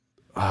everybody.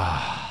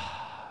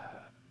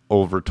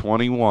 over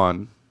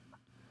 21.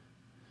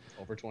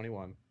 Over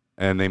 21.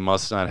 And they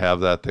must not have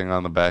that thing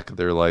on the back of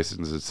their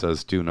license that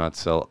says do not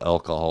sell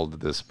alcohol to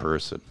this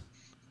person.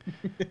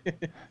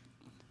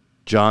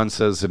 John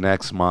says the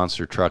next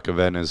monster truck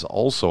event is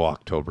also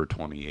October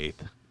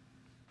 28th.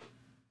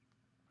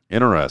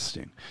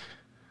 Interesting.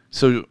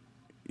 So,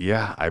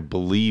 yeah, I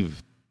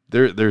believe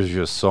there's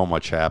just so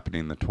much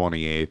happening the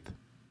 28th.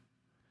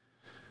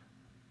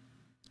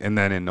 And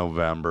then in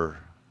November,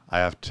 I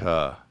have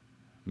to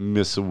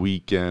miss a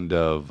weekend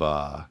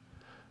of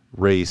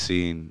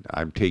racing.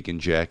 I'm taking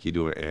Jackie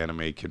to an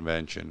anime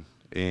convention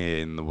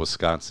in the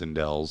Wisconsin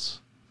Dells.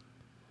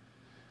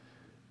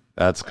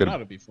 That's That ought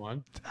to be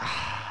fun.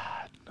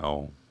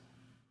 No.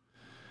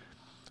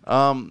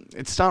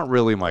 It's not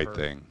really my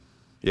thing.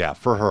 Yeah,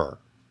 for her.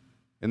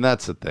 And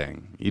that's the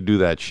thing. You do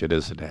that shit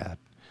as a dad.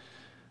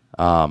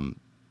 I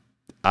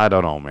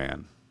don't know,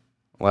 man.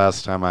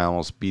 Last time I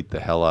almost beat the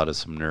hell out of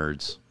some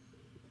nerds.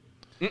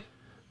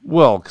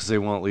 Well, because they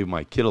won't leave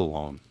my kid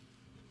alone.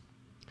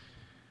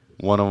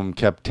 One of them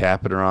kept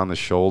tapping her on the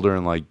shoulder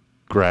and like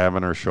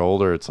grabbing her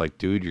shoulder. It's like,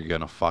 dude, you're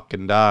going to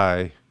fucking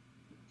die.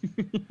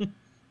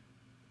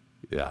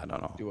 Yeah, I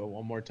don't know. Do it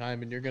one more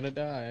time and you're going to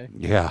die.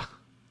 Yeah.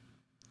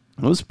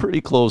 It was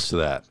pretty close to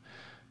that.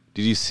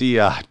 Did you see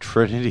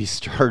Trinity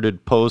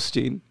started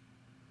posting?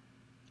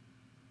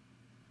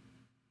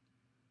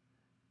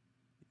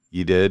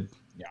 You did?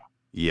 Yeah.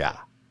 Yeah.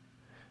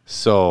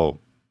 So,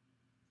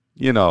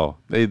 you know,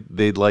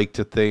 they'd like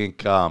to think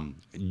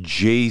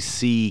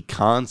JC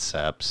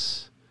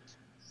Concepts.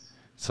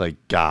 It's like,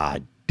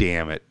 God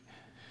damn it.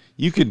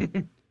 You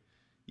can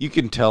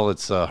tell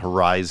it's a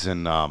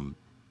Horizon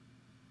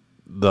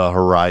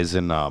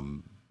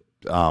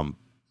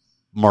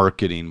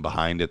marketing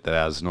behind it that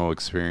has no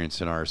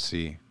experience in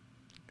RC.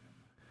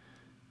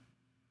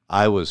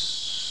 I was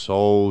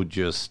so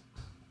just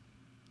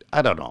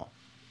I don't know.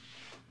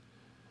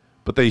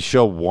 But they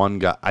show one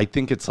guy. I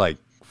think it's like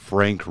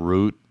Frank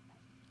Root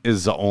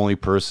is the only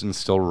person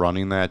still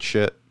running that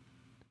shit.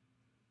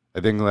 I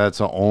think that's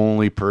the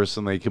only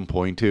person they can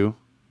point to.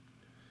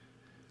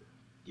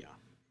 Yeah.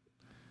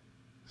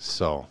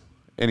 So,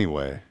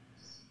 anyway,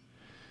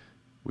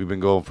 we've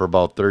been going for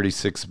about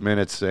 36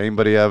 minutes.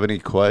 Anybody have any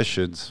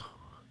questions?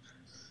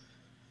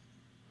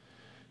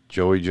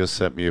 Joey just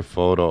sent me a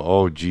photo.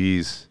 Oh,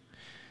 geez.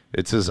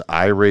 It's his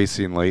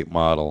iRacing late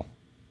model.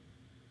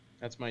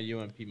 That's my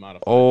UMP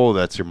modified. Oh,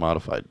 that's your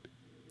modified.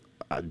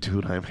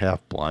 Dude, I'm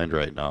half blind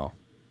right now.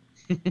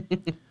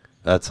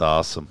 That's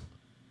awesome.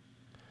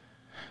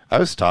 I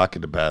was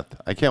talking to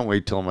Beth. I can't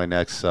wait till my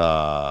next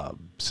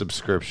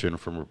subscription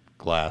from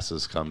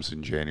glasses comes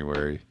in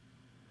January.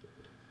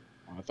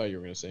 I thought you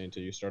were going to say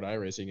until you start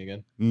iRacing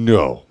again.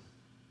 No.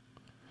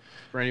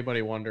 For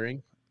anybody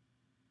wondering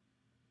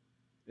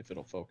if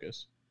it'll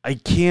focus. I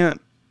can't.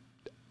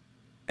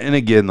 And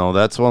again, though,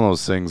 that's one of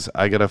those things.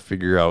 I got to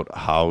figure out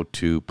how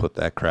to put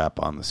that crap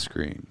on the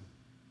screen.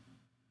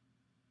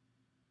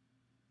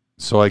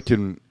 So I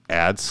can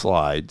add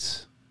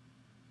slides.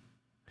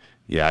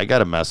 Yeah, I got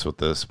to mess with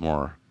this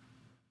more.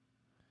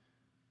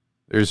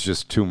 There's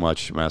just too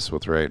much to mess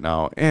with right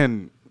now.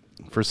 And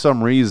for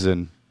some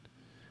reason,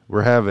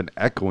 we're having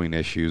echoing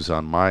issues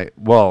on my...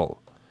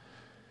 Well,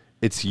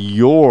 it's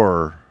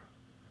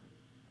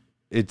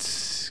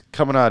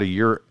coming out of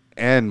your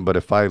end, but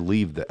if I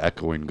leave, the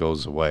echoing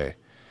goes away.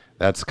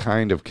 That's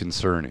kind of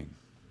concerning.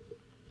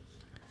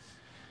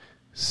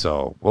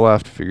 So we'll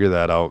have to figure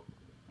that out.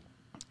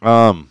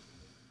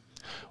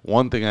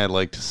 One thing I'd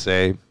like to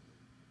say,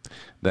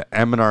 the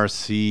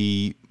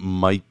MNRC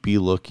might be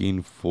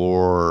looking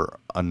for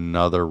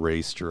another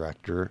race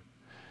director.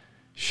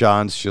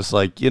 Sean's just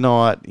like, you know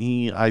what?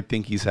 I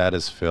think he's had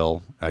his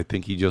fill. I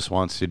think he just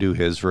wants to do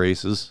his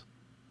races.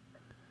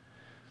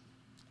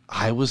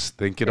 I was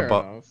thinking Fair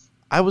about enough.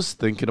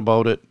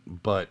 it,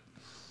 but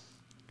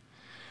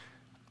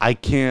I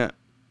can't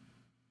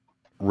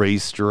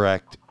race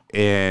direct,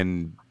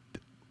 and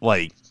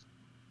like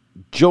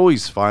Joe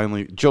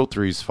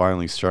 3's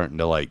finally starting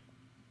to, like,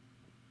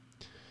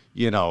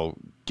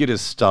 get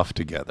his stuff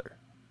together.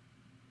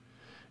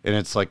 And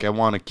it's like I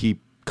want to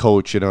keep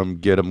coaching him,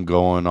 get him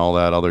going, all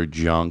that other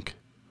junk.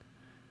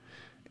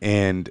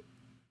 And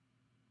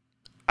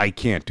I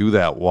can't do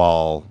that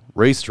while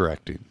race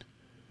directing.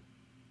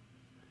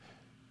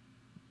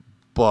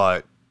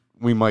 But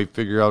we might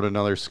figure out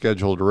another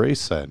scheduled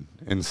race then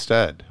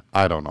instead.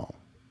 I don't know.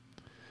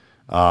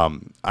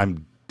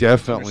 I'm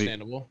definitely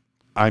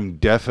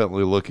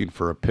looking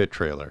for a pit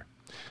trailer.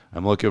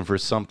 I'm looking for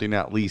something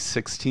at least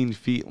 16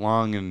 feet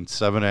long and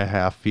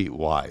 7.5 feet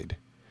wide.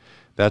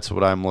 That's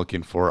what I'm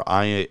looking for.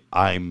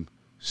 I'm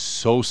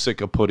so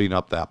sick of putting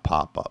up that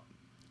pop-up.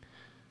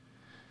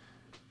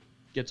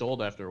 Gets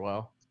old after a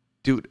while.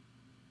 Dude,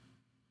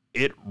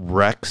 it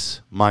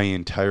wrecks my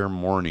entire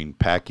morning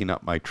packing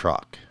up my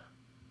truck.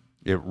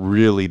 It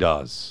really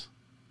does.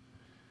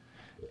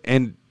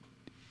 And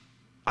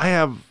I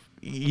have,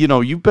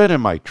 you've been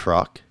in my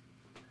truck.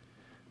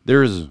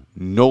 There's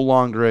no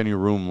longer any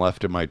room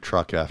left in my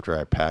truck after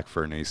I pack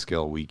for an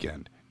A-scale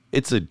weekend.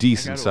 It's a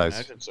decent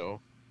size.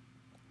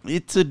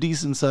 It's a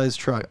decent sized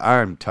truck.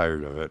 I'm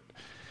tired of it.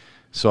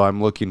 So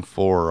I'm looking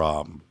for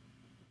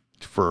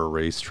a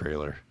race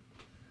trailer.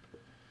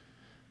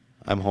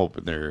 I'm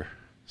hoping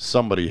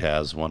somebody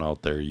has one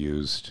out there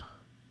used.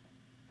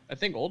 I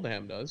think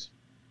Oldham does.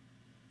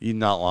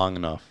 Not long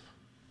enough.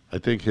 I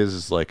think his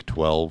is like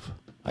 12.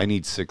 I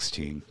need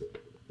 16.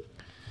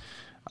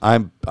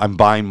 I'm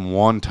buying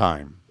one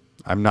time.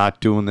 I'm not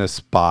doing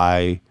this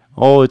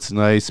it's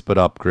nice, but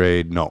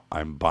upgrade. No,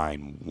 I'm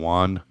buying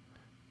one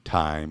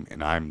time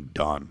and I'm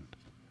done.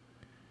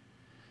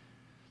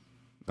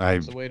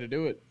 That's the way to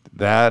do it.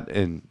 That,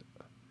 and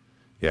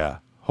yeah,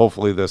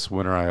 hopefully this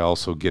winter I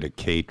also get a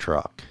K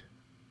truck.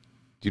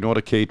 Do you know what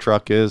a K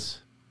truck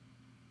is?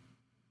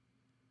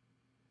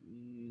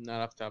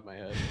 Not off the top of my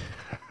head.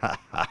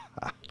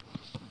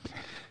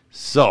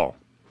 So,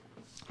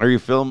 are you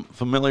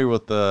familiar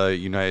with the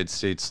United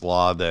States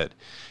law that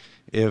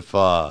if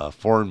a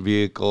foreign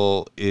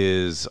vehicle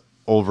is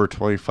over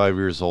 25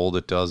 years old,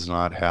 it does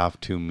not have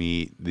to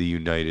meet the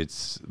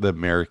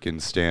American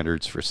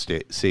standards for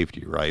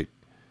safety, right?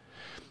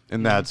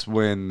 And that's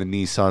when the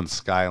Nissan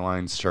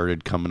Skyline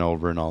started coming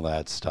over and all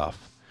that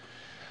stuff.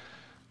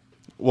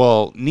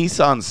 Well,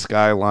 Nissan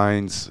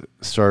Skylines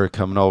started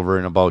coming over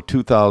in about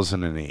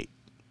 2008.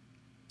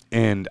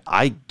 And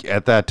I,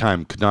 at that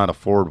time, could not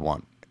afford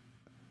one.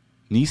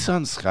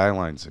 Nissan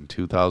Skylines in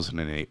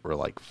 2008 were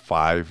like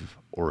 $5,000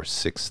 or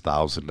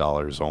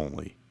 $6,000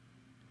 only.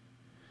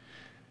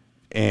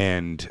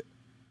 And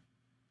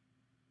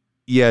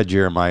yeah,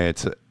 Jeremiah,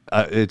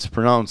 it's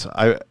pronounced,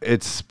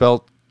 it's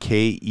spelled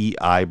Kei,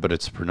 but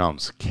it's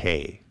pronounced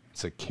K.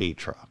 It's a K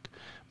truck.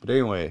 But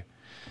anyway,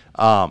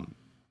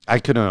 I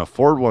couldn't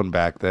afford one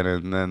back then,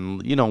 and then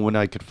when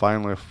I could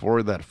finally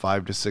afford that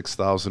 $5,000 to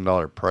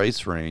 $6,000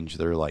 price range,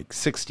 they're like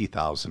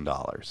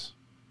 $60,000.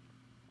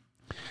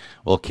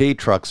 Well, K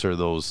trucks are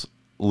those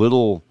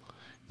little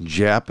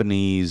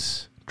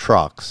Japanese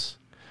trucks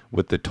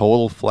with the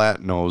total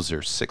flat nose. They're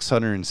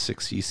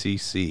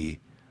 660cc,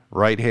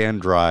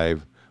 right-hand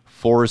drive,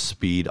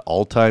 4-speed,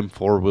 all-time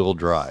four-wheel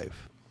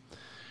drive.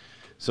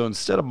 So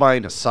instead of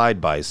buying a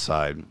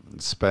side-by-side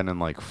and spending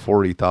like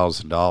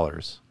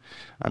 $40,000,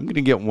 I'm going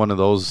to get one of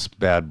those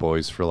bad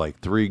boys for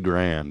like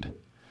 $3,000,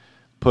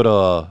 put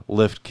a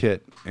lift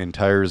kit and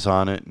tires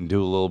on it and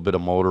do a little bit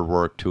of motor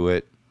work to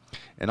it,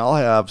 and I'll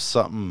have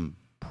something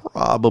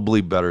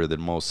probably better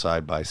than most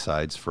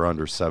side-by-sides for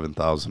under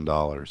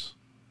 $7,000.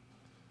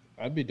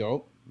 That'd be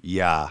dope.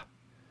 Yeah.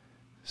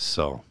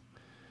 So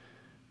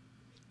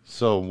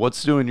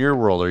what's new in your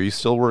world? Are you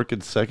still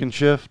working second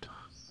shift?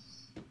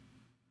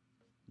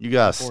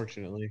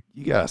 Unfortunately.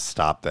 You gotta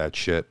stop that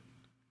shit.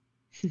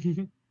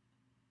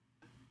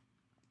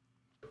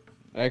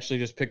 I actually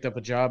just picked up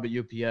a job at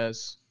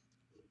UPS.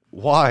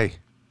 Why?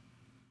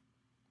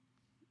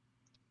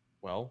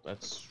 Well,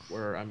 that's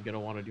where I'm going to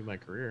want to do my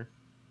career.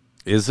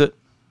 Is it?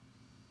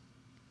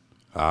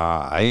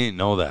 I ain't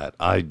know that.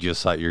 I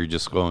just thought you were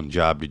just going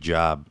job to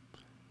job.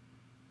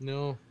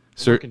 No, I'm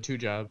Sir- working 2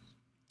 jobs.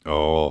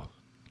 Oh.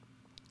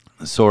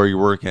 So are you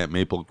working at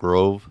Maple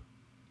Grove?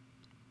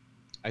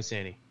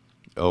 Isani,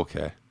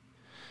 Okay.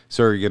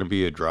 So are you going to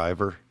be a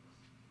driver?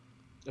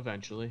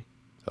 eventually.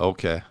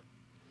 Okay.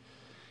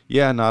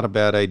 Yeah, not a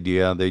bad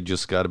idea. They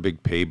just got a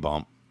big pay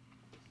bump.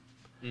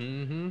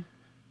 Mm-hmm.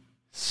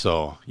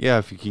 So, yeah,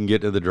 if you can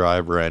get to the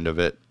driver end of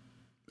it.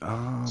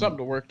 Something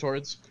to work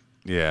towards.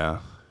 Yeah.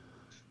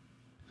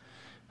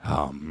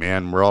 Oh,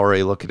 man, we're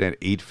already looking at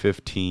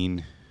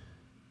 8:15.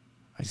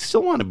 I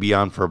still want to be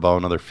on for about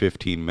another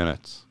 15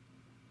 minutes.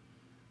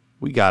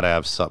 We got to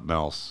have something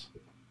else.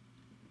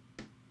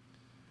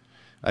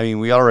 I mean,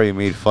 we already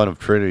made fun of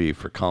Trinity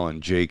for calling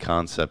J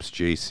Concepts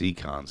JC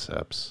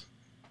Concepts.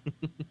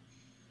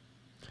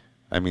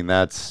 I mean,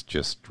 that's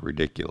just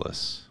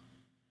ridiculous.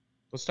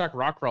 Let's talk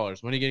rock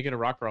crawlers. When are you going to get a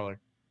rock crawler?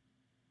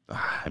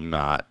 I'm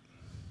not.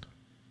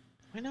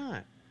 Why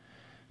not?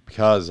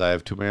 Because I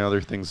have too many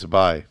other things to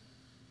buy.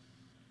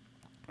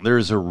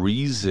 There's a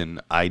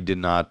reason I did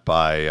not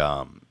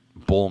buy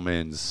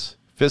Bullman's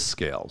fist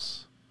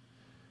scales.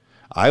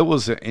 I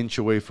was an inch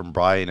away from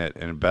buying it,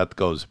 and Beth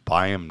goes,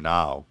 buy them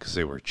now, because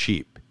they were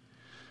cheap.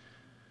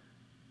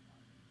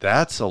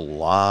 That's a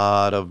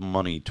lot of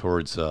money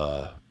towards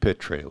a pit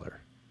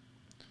trailer.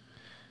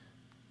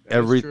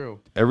 That is true.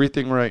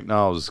 Everything right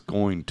now is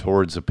going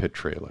towards a pit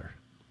trailer.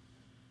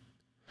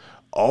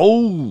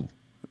 Oh,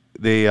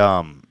 they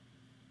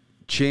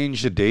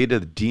changed the date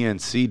of the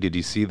DNC. Did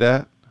you see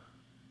that?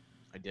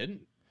 I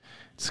didn't.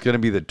 It's going to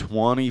be the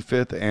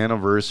 25th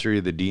anniversary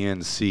of the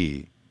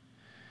DNC.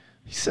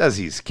 He says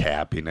he's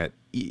capping it.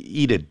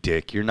 Eat a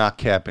dick. You're not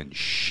capping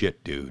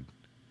shit, dude.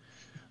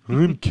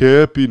 I'm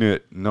capping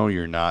it. No,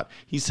 you're not.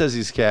 He says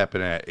he's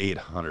capping at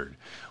 800.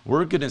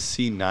 We're going to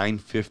see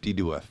 950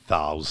 to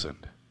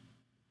 1,000.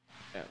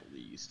 At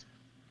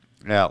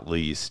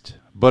least.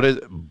 But it's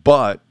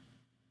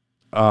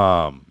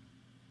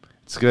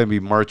going to be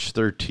March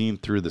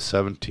 13th through the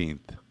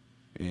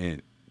 17th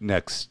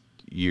next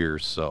year.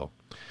 So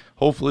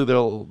hopefully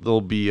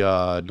there'll be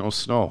no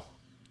snow.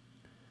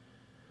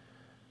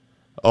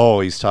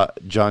 Oh,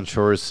 John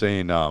Shore is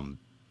saying, I'm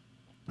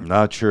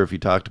not sure if he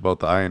talked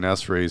about the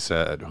INS race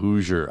at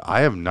Hoosier.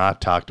 I have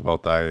not talked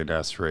about the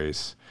INS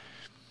race.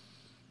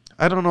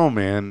 I don't know,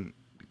 man.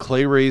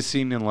 Clay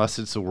racing, unless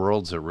it's the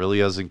Worlds, it really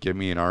doesn't give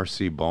me an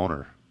RC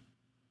boner.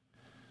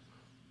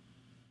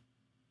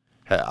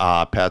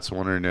 Pat's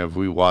wondering if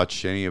we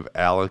watched any of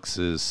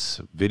Alex's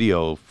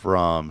video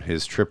from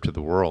his trip to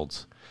the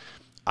Worlds.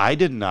 I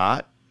did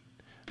not,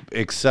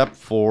 except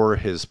for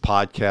his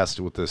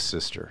podcast with his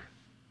sister.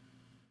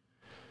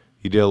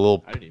 He did a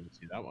little... I didn't even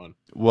see that one.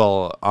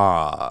 Well,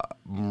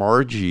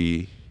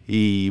 Margie,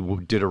 he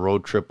did a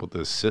road trip with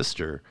his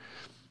sister,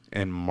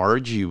 and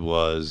Margie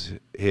was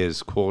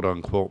his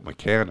quote-unquote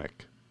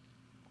mechanic.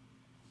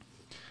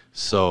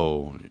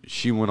 So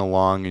she went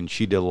along and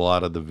she did a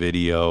lot of the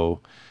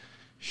video.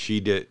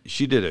 She did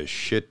a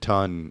shit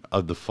ton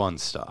of the fun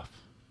stuff,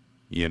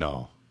 you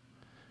know.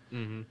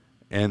 Mm-hmm.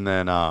 And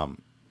then,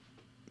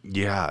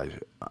 yeah,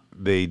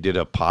 they did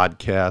a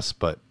podcast,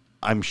 but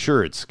I'm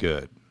sure it's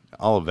good.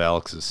 All of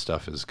Alex's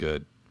stuff is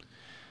good.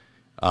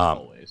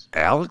 Always.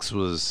 Alex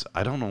was,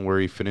 I don't know where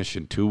he finished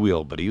in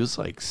two-wheel, but he was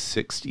like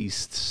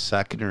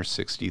 62nd or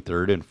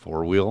 63rd in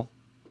four-wheel.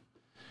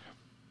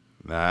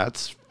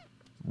 That's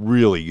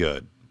really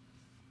good.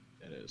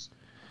 It is.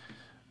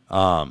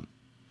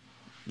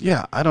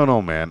 Yeah, I don't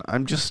know, man.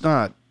 I'm just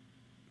not...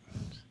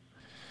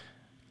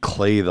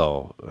 Clay,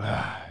 though,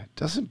 it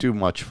doesn't do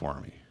much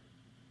for me.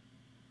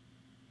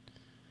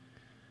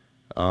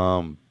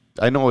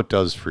 I know it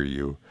does for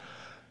you.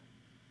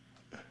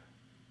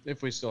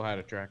 If we still had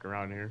a track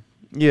around here.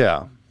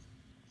 Yeah.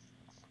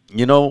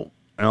 You know,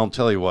 and I'll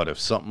tell you what, if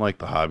something like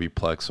the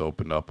Hobbyplex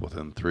opened up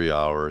within 3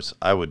 hours,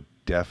 I would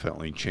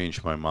definitely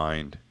change my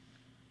mind.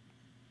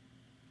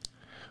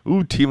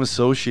 Ooh, Team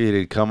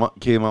Associated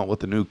came out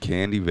with a new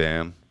candy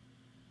van.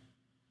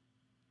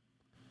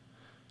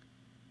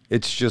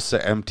 It's just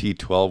an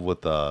MT-12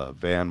 with a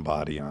van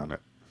body on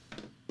it.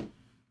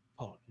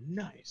 Oh,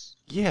 nice.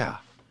 Yeah.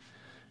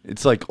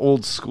 It's like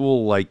old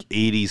school, like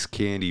 80s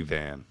candy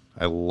van.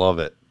 I love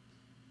it.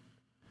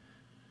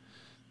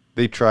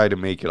 They try to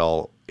make it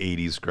all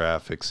 80s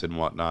graphics and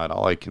whatnot.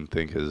 All I can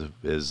think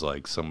is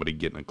like somebody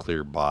getting a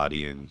clear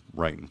body and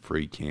writing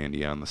free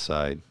candy on the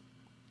side.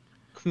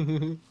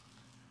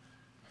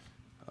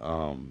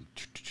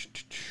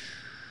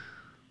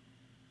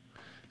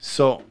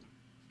 So,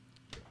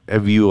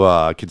 have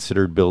you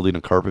considered building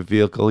a carpet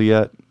vehicle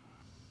yet?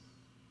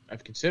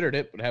 I've considered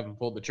it, but haven't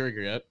pulled the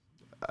trigger yet.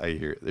 I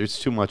hear there's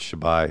too much to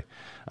buy.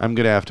 I'm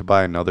gonna have to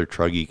buy another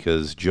truggy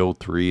because Joe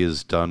 3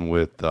 is done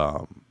with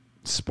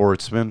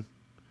Sportsman,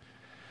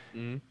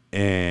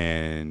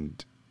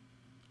 and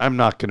I'm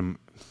not gonna.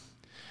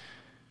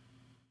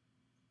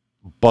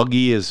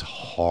 Buggy is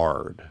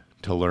hard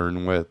to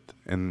learn with,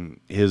 and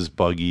his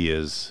buggy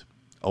is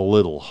a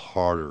little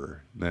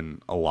harder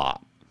than a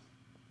lot.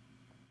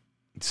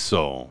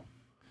 So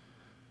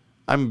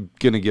I'm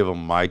gonna give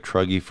him my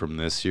truggy from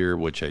this year,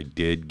 which I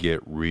did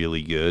get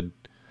really good.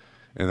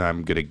 And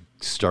I'm going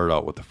to start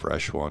out with a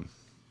fresh one.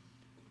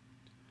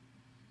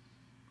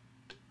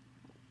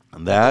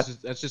 And that's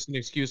just an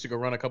excuse to go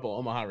run a couple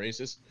Omaha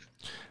races.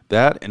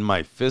 That and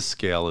my fifth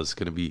scale is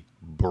going to be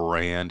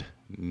brand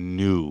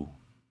new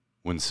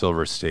when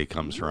Silver State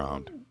comes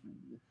around.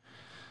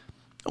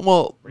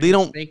 Well, they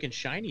don't making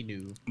shiny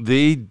new.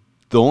 The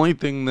only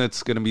thing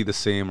that's going to be the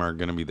same are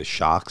going to be the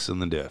shocks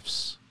and the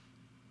diffs.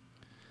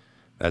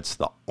 That's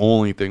the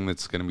only thing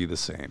that's going to be the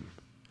same.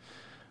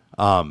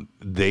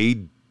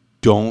 They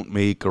don't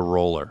make a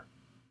roller.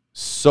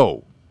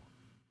 So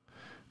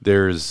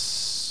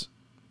there's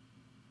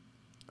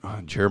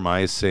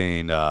Jeremiah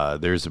saying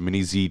there's a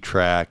mini Z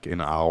track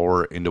an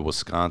hour into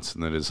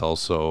Wisconsin that is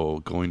also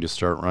going to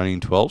start running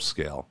 12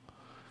 scale.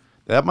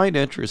 That might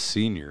interest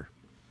Senior.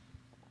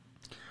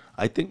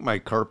 I think my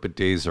carpet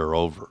days are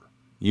over.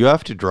 You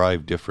have to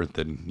drive different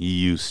than you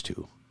used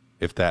to,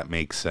 if that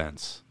makes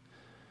sense.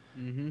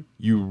 Mm-hmm.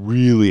 You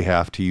really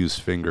have to use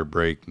finger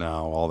brake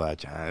now, all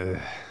that.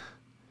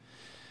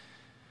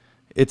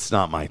 It's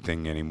not my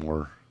thing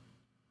anymore.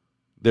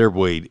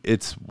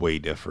 It's way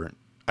different.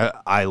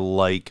 I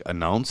like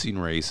announcing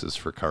races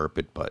for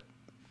carpet, but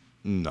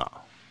no.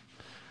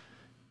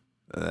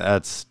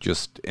 That's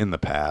just in the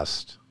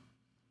past.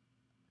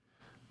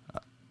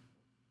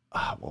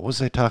 What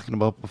was I talking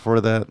about before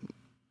that?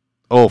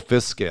 Oh,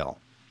 fifth scale.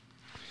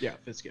 Yeah,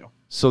 fifth scale.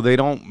 So they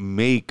don't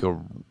make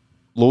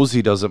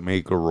Losi doesn't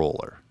make a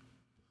roller.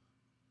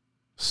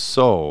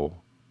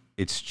 So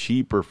it's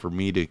cheaper for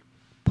me to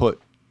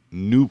put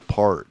new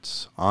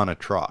parts on a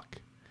truck.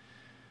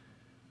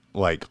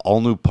 Like all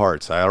new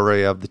parts. I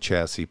already have the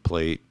chassis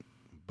plate,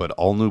 but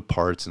all new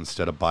parts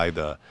instead of buy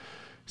the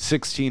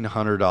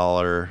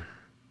 $1,600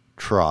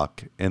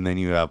 truck, and then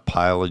you have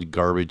pile of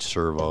garbage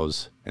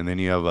servos, and then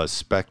you have a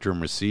Spectrum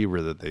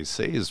receiver that they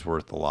say is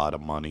worth a lot of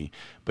money,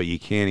 but you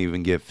can't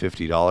even get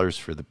 $50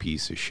 for the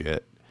piece of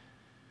shit.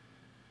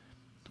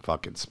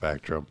 Fucking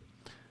Spectrum.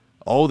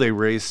 Oh, they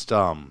raced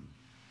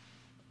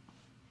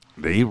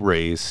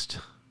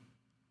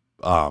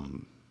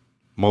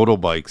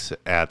motorbikes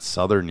at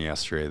Southern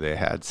yesterday. They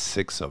had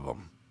 6 of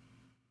them.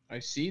 I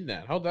seen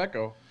that. How'd that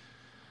go?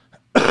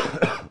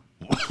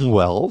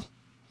 Well,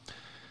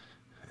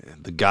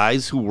 the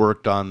guys who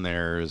worked on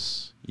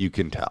theirs, you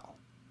can tell.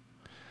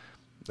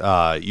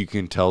 You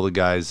can tell the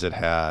guys that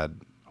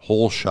had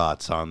hole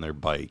shots on their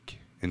bike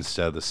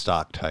instead of the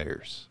stock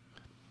tires.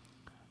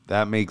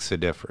 That makes a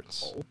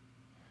difference.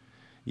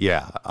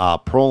 Yeah,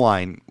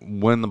 Proline,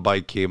 when the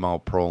bike came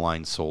out,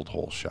 Proline sold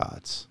hole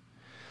shots.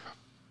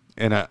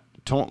 And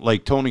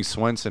like Tony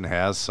Swenson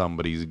has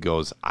somebody who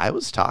goes, I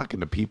was talking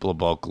to people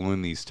about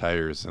gluing these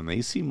tires, and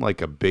they seem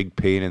like a big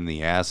pain in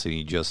the ass, and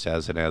he just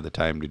hasn't had the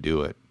time to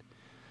do it.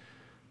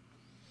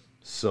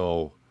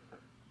 So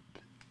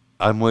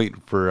I'm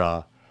waiting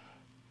for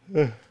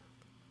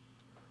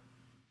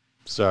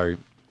sorry.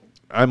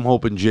 I'm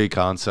hoping J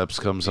Concepts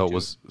comes out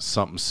with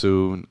something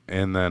soon,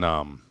 and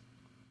then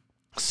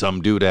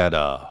some dude had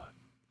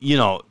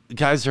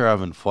guys are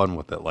having fun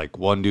with it. Like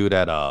one dude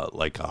had a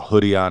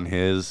hoodie on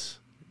his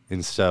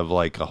instead of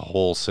like a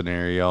whole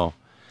scenario.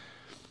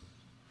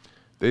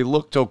 They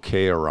looked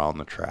okay around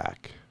the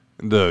track.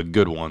 The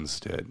good ones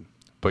did,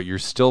 but you're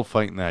still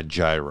fighting that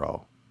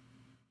gyro.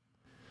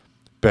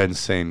 Ben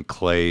saying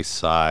Clay,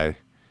 Cy.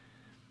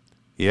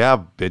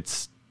 Yeah,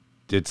 it's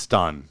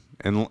done.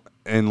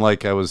 And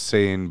like I was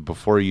saying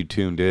before you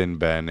tuned in,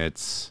 Ben,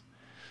 it's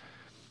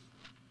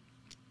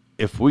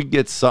if we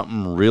get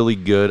something really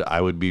good,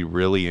 I would be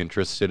really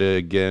interested in it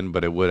again,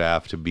 but it would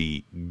have to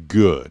be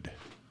good.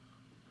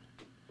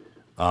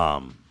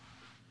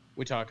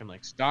 We talking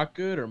like stock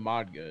good or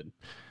mod good?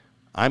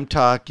 I'm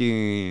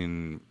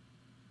talking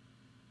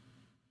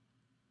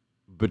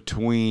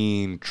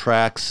between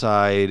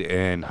trackside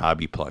and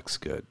Hobbyplex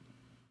good.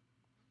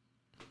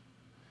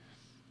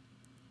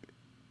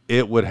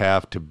 It would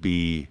have to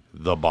be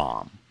the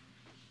bomb.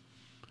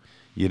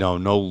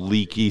 No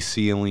leaky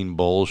ceiling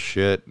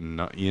bullshit.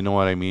 No, you know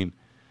what I mean?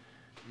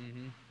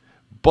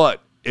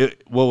 But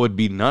what would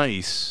be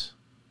nice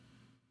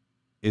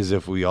is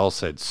if we all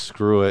said,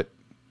 screw it.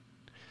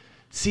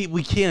 See,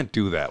 we can't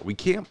do that. We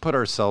can't put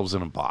ourselves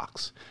in a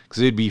box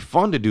because it'd be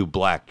fun to do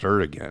black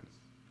dirt again.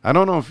 I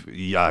don't know if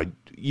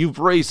you've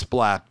raced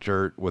black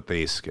dirt with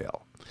A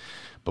scale,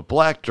 but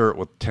black dirt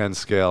with 10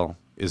 scale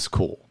is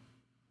cool.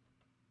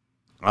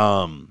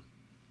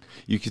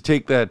 You could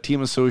take that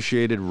Team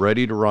Associated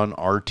ready to run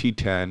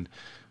RT10,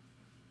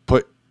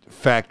 put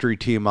factory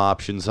team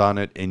options on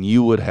it, and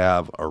you would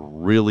have a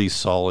really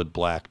solid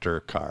black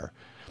dirt car.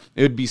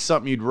 It would be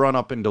something you'd run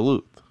up in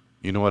Duluth.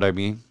 You know what I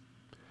mean?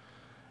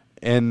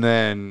 And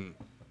then,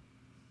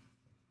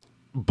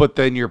 but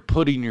then you're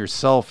putting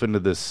yourself into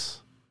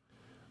this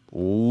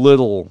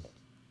little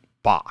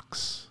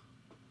box.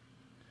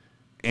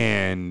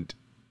 And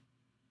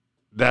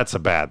that's a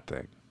bad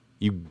thing.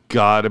 You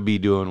got to be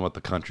doing what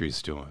the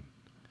country's doing.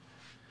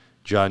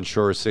 John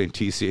Shore saying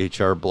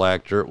TCHR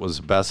black dirt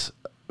was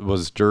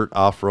dirt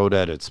off-road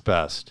at its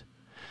best.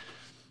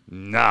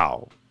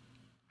 Now,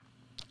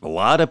 a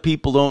lot of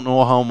people don't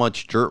know how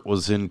much dirt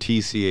was in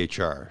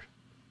TCHR.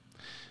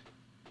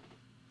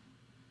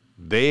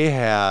 They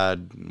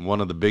had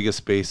one of the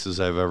biggest bases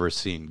I've ever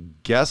seen.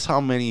 Guess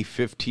how many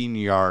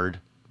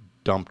 15-yard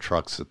dump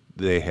trucks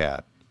they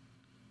had?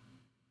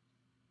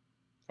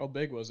 How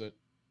big was it?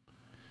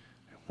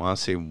 I want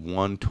to say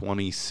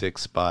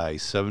 126 by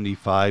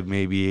 75,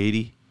 maybe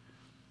 80.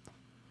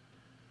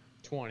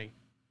 20.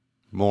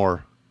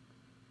 More.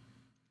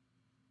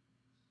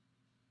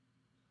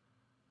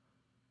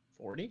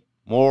 40?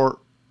 More.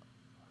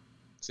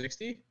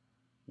 60?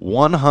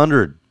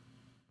 100.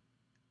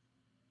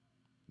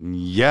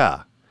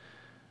 Yeah.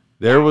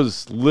 There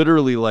was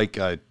literally like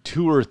a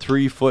 2 or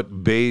 3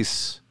 foot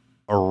base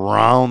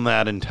around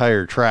that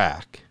entire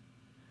track.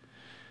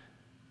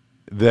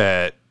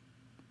 That,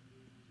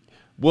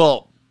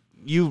 well,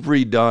 you've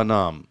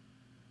redone,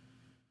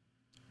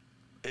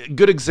 a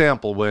good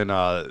example when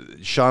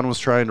Sean was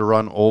trying to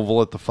run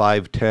oval at the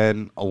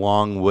 510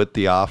 along with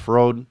the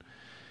off-road.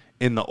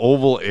 In the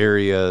oval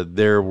area,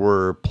 there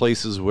were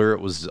places where it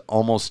was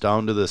almost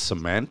down to the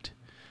cement,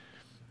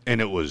 and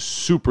it was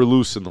super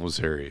loose in those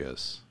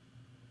areas.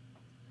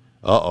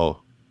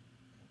 Uh-oh.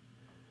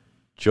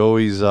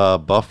 Joey's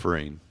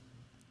buffering.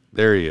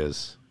 There he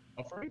is.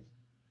 Buffering?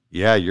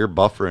 Yeah, you're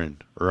buffering.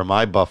 Or am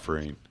I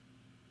buffering?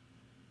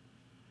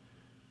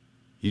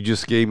 You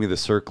just gave me the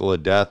circle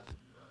of death.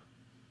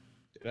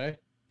 Did I?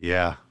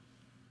 Yeah.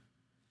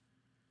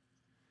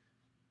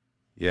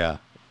 Yeah.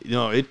 You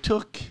know, it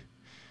took,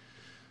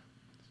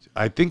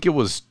 I think it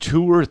was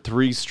 2 or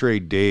 3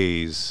 straight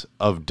days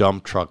of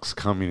dump trucks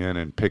coming in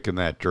and picking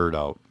that dirt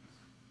out.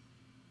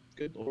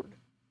 Good Lord.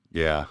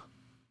 Yeah.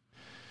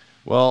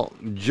 Well,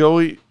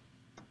 Joey,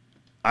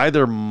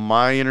 either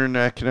my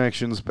internet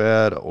connection's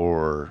bad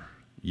or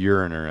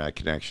your internet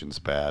connection's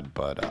bad,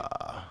 but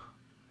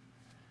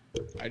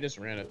I just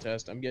ran a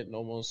test. I'm getting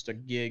almost a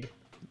gig.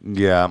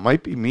 yeah, it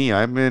might be me.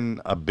 I'm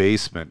in a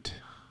basement.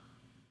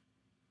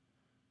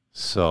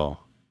 So,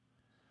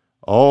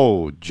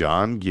 oh,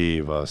 John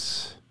gave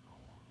us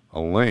a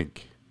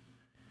link.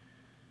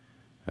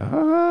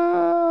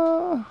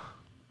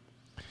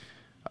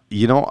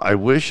 You know, I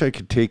wish I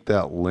could take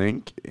that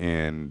link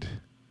and...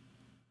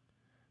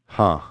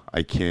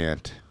 I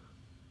can't.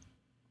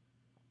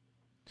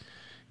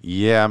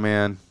 Yeah,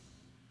 man.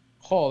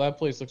 Oh, that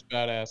place looks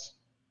badass.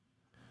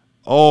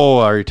 Oh,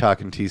 are you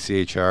talking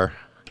TCHR?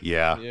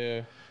 Yeah.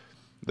 Yeah.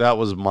 That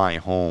was my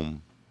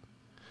home.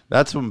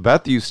 That's when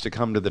Beth used to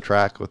come to the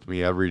track with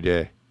me every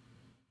day.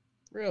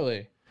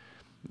 Really?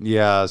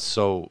 Yeah,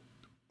 so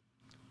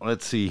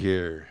let's see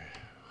here.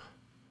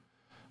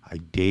 I I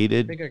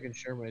dated. think I can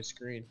share my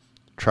screen.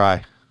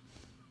 Try.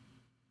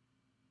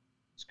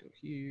 Let's go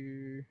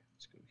here.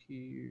 Let's go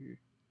here.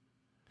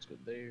 Let's go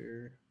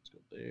there. Let's go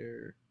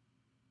there.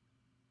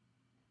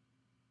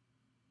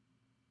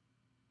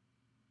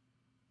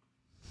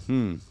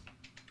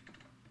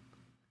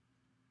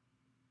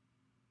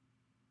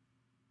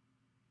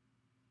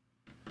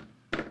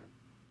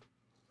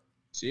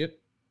 See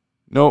it?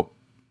 Nope.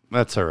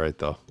 That's all right,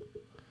 though.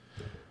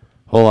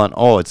 Hold on.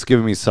 Oh, it's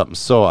giving me something.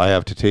 So I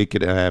have to take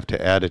it and I have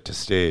to add it to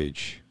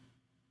stage.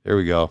 There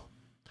we go.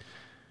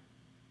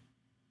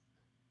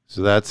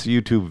 So that's a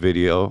YouTube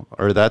video,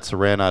 or that's a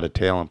ran out of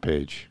talent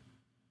page.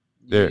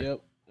 There.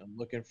 Yep. I'm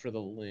looking for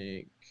the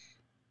link.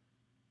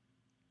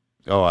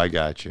 Oh, I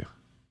got you.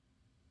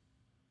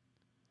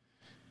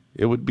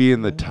 It would be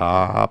in the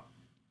top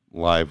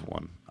live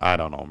one. I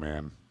don't know,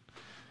 man.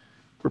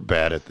 We're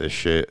bad at this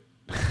shit.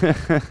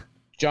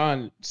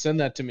 John, send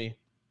that to me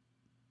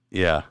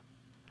Yeah.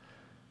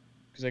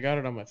 because I got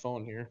it on my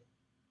phone here.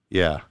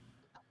 Yeah.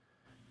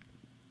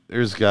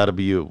 There's got to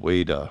be a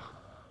way to...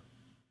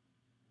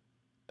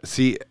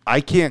 See,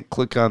 I can't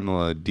click on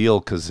the deal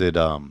because it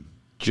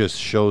just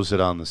shows it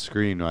on the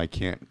screen. I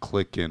can't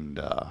click and...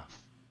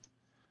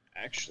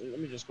 Actually, let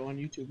me just go on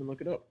YouTube and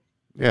look it up.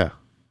 Yeah.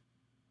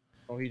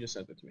 Oh, he just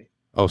sent it to me.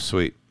 Oh,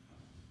 sweet.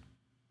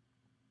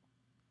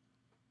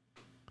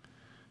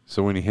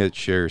 So when you hit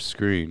share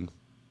screen,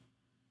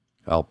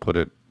 I'll put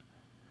it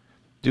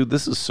Dude,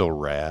 this is so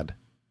rad.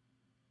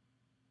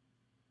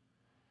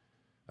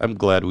 I'm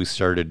glad we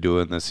started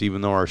doing this,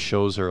 even though our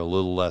shows are a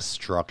little less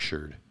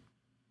structured.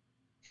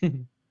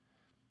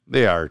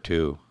 They are,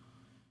 too.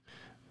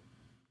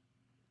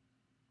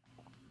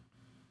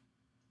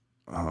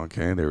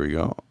 Okay, there we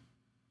go.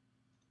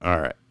 All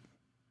right.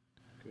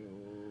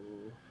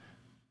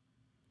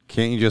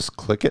 Can't you just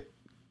click it?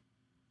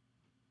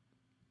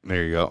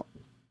 There you go.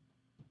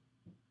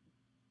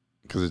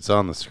 Because it's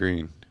on the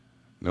screen.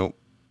 Nope.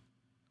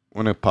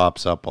 When it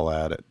pops up, I'll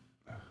add it.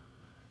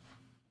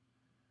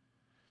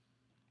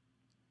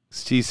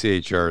 This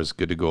TCHR is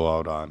good to go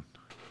out on.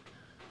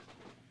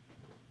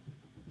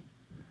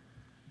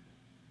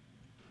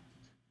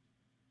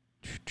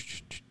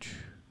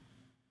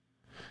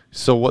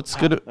 So what's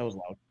good? That was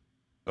loud.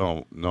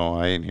 Oh, no,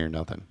 I didn't hear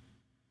nothing.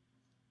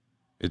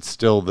 It's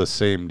still the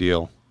same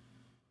deal.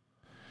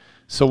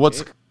 So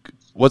what's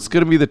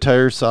going to be the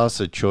tire sauce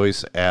of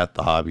choice at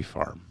the hobby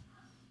farm?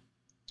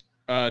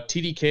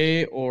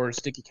 TDK or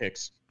Sticky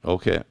Kicks.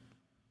 Okay.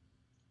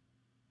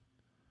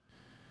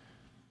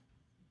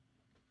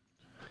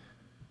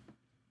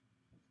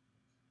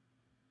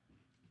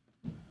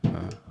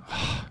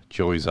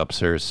 Joey's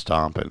upstairs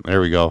stomping.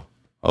 There we go.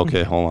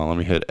 Okay, hold on. Let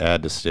me hit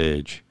add to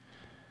stage.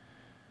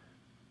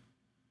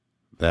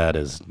 That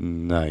is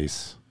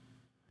nice.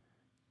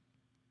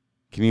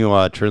 Can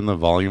you turn the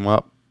volume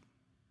up?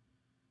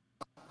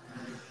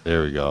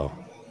 There we go.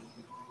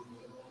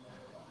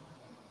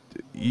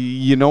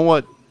 You know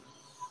what?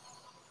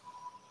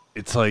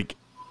 It's like,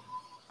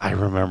 I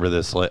remember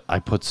this. I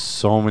put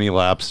so many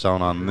laps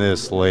down on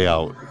this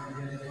layout.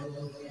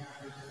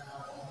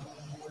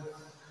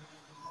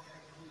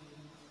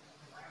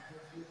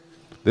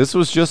 This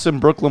was just in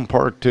Brooklyn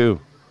Park, too.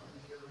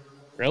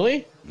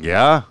 Really?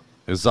 Yeah.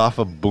 It was off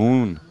of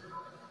Boone.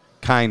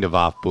 Kind of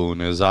off Boone.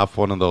 It was off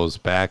one of those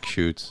back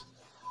chutes.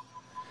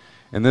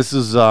 And this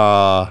is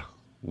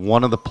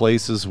one of the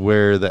places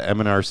where the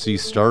MNRC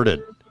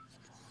started.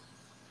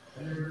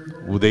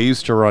 They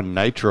used to run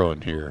nitro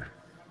in here.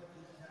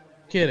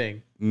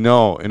 Kidding.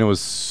 No, and it was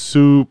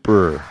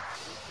super.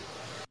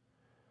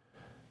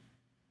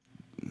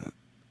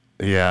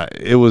 Yeah,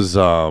 it was.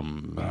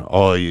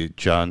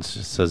 John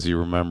says he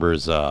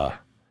remembers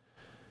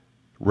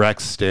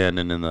Rex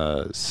standing in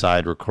the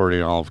side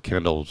recording all of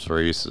Kendall's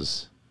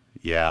races.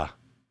 Yeah,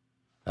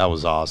 that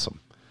was awesome.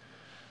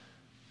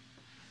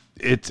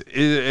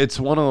 It's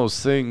one of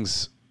those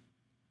things.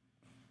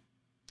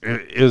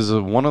 It is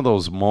one of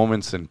those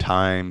moments in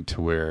time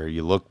to where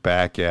you look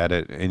back at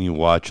it and you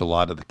watch a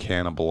lot of the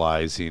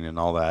cannibalizing and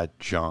all that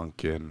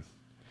junk. And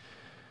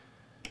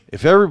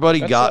if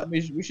everybody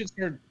we should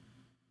start.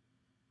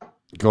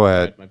 Go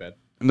ahead. My bad.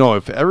 No,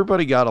 if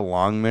everybody got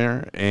along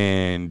there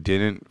and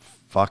didn't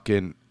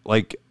fucking,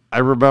 like, I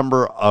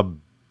remember a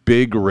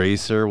big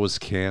racer was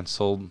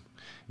canceled.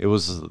 It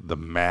was the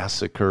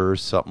Massacre or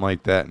something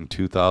like that in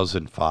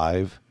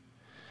 2005.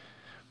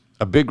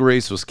 A big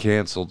race was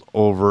canceled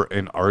over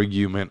an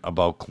argument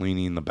about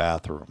cleaning the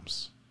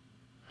bathrooms.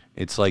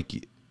 It's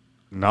like,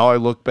 now I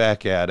look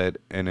back at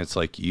it, and it's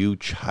like, you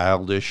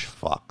childish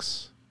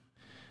fucks.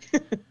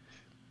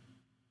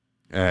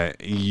 They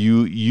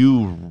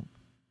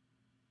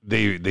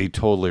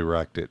totally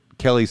wrecked it.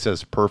 Kelly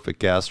says, perfect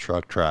gas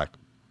truck track.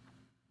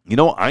 You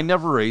know, I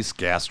never raced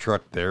gas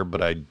truck there,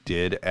 but I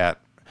did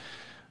at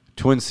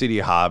Twin City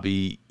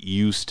Hobby.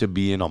 Used to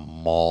be in a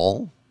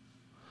mall.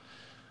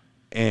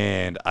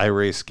 And I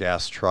raced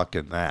gas truck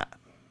in that.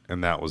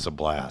 And that was a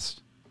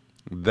blast.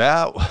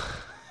 That,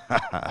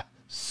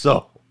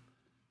 so,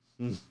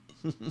 it's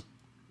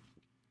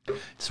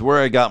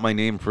where I got my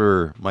name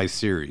for my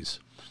series.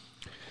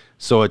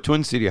 So at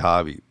Twin City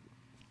Hobby,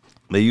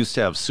 they used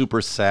to have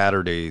Super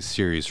Saturday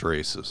series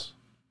races.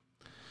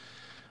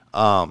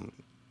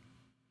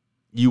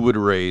 You would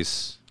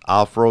race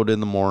off-road in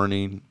the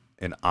morning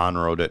and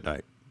on-road at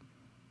night.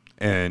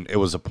 And it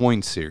was a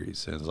point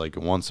series. It was like a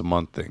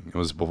once-a-month thing.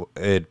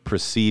 It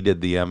preceded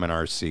the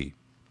MNRC.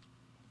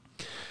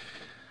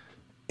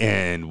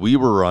 And we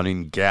were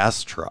running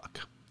gas truck.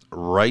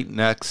 Right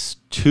next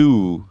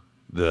to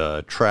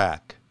the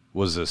track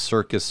was a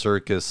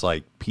Circus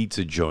like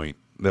pizza joint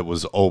that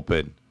was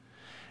open.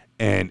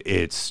 And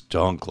it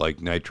stunk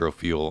like nitro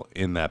fuel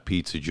in that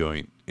pizza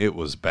joint. It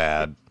was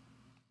bad.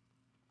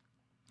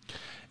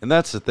 And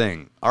that's the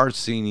thing.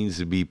 RC needs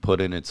to be put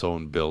in its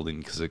own building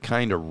because it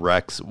kind of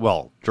wrecks,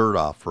 well, dirt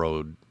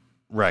off-road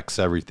wrecks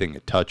everything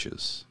it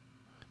touches.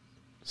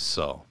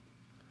 So,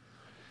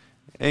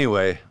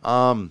 anyway,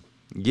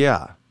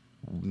 yeah.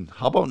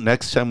 How about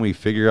next time we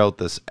figure out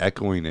this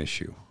echoing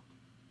issue?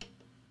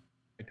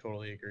 I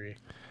totally agree.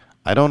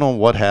 I don't know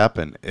what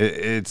happened.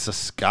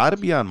 It's got to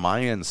be on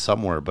my end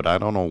somewhere, but I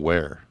don't know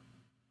where.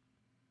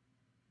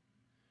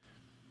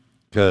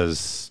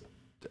 Because,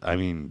 I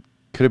mean,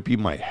 could it be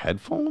my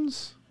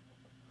headphones?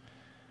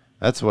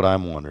 That's what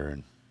I'm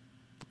wondering.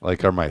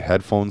 Like, are my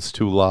headphones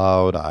too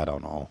loud? I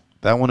don't know.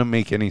 That wouldn't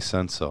make any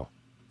sense, though.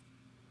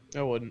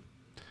 I wouldn't.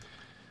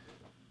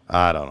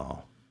 I don't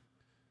know.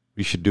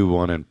 We should do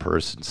one in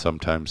person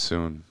sometime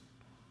soon.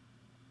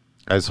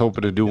 I was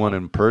hoping to do one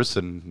in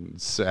person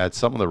at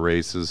some of the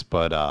races,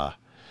 but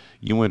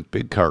you went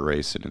big car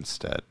racing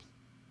instead.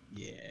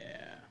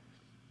 Yeah.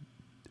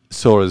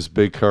 So is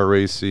big car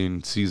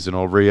racing season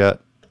over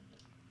yet?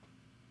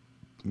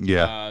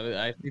 Yeah.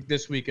 I think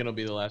this weekend will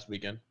be the last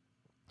weekend.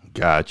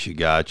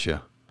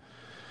 Gotcha.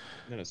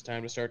 Then it's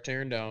time to start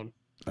tearing down.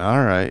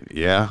 All right.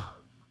 Yeah.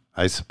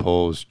 I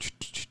suppose.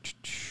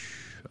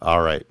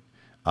 All right.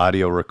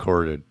 Audio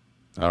recorded.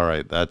 All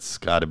right. That's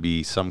got to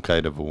be some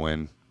kind of a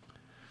win.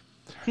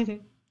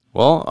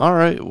 Well, all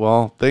right.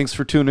 Well, thanks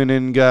for tuning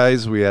in,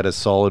 guys. We had a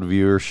solid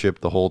viewership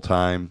the whole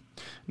time.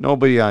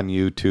 Nobody on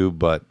YouTube,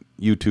 but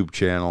YouTube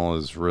channel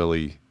is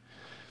really...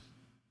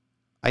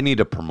 I need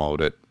to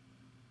promote it.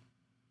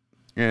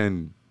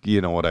 And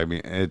you know what I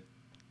mean.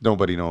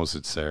 Nobody knows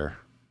it's there.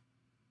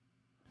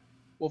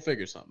 We'll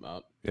figure something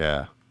out.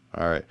 Yeah.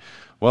 All right.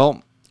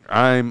 Well,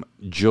 I'm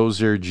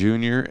Joser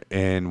Jr.,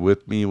 and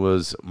with me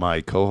was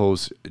my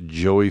co-host,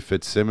 Joey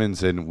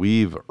Fitzsimmons, and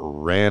we've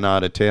ran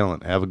out of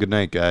talent. Have a good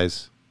night,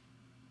 guys.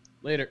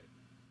 Later.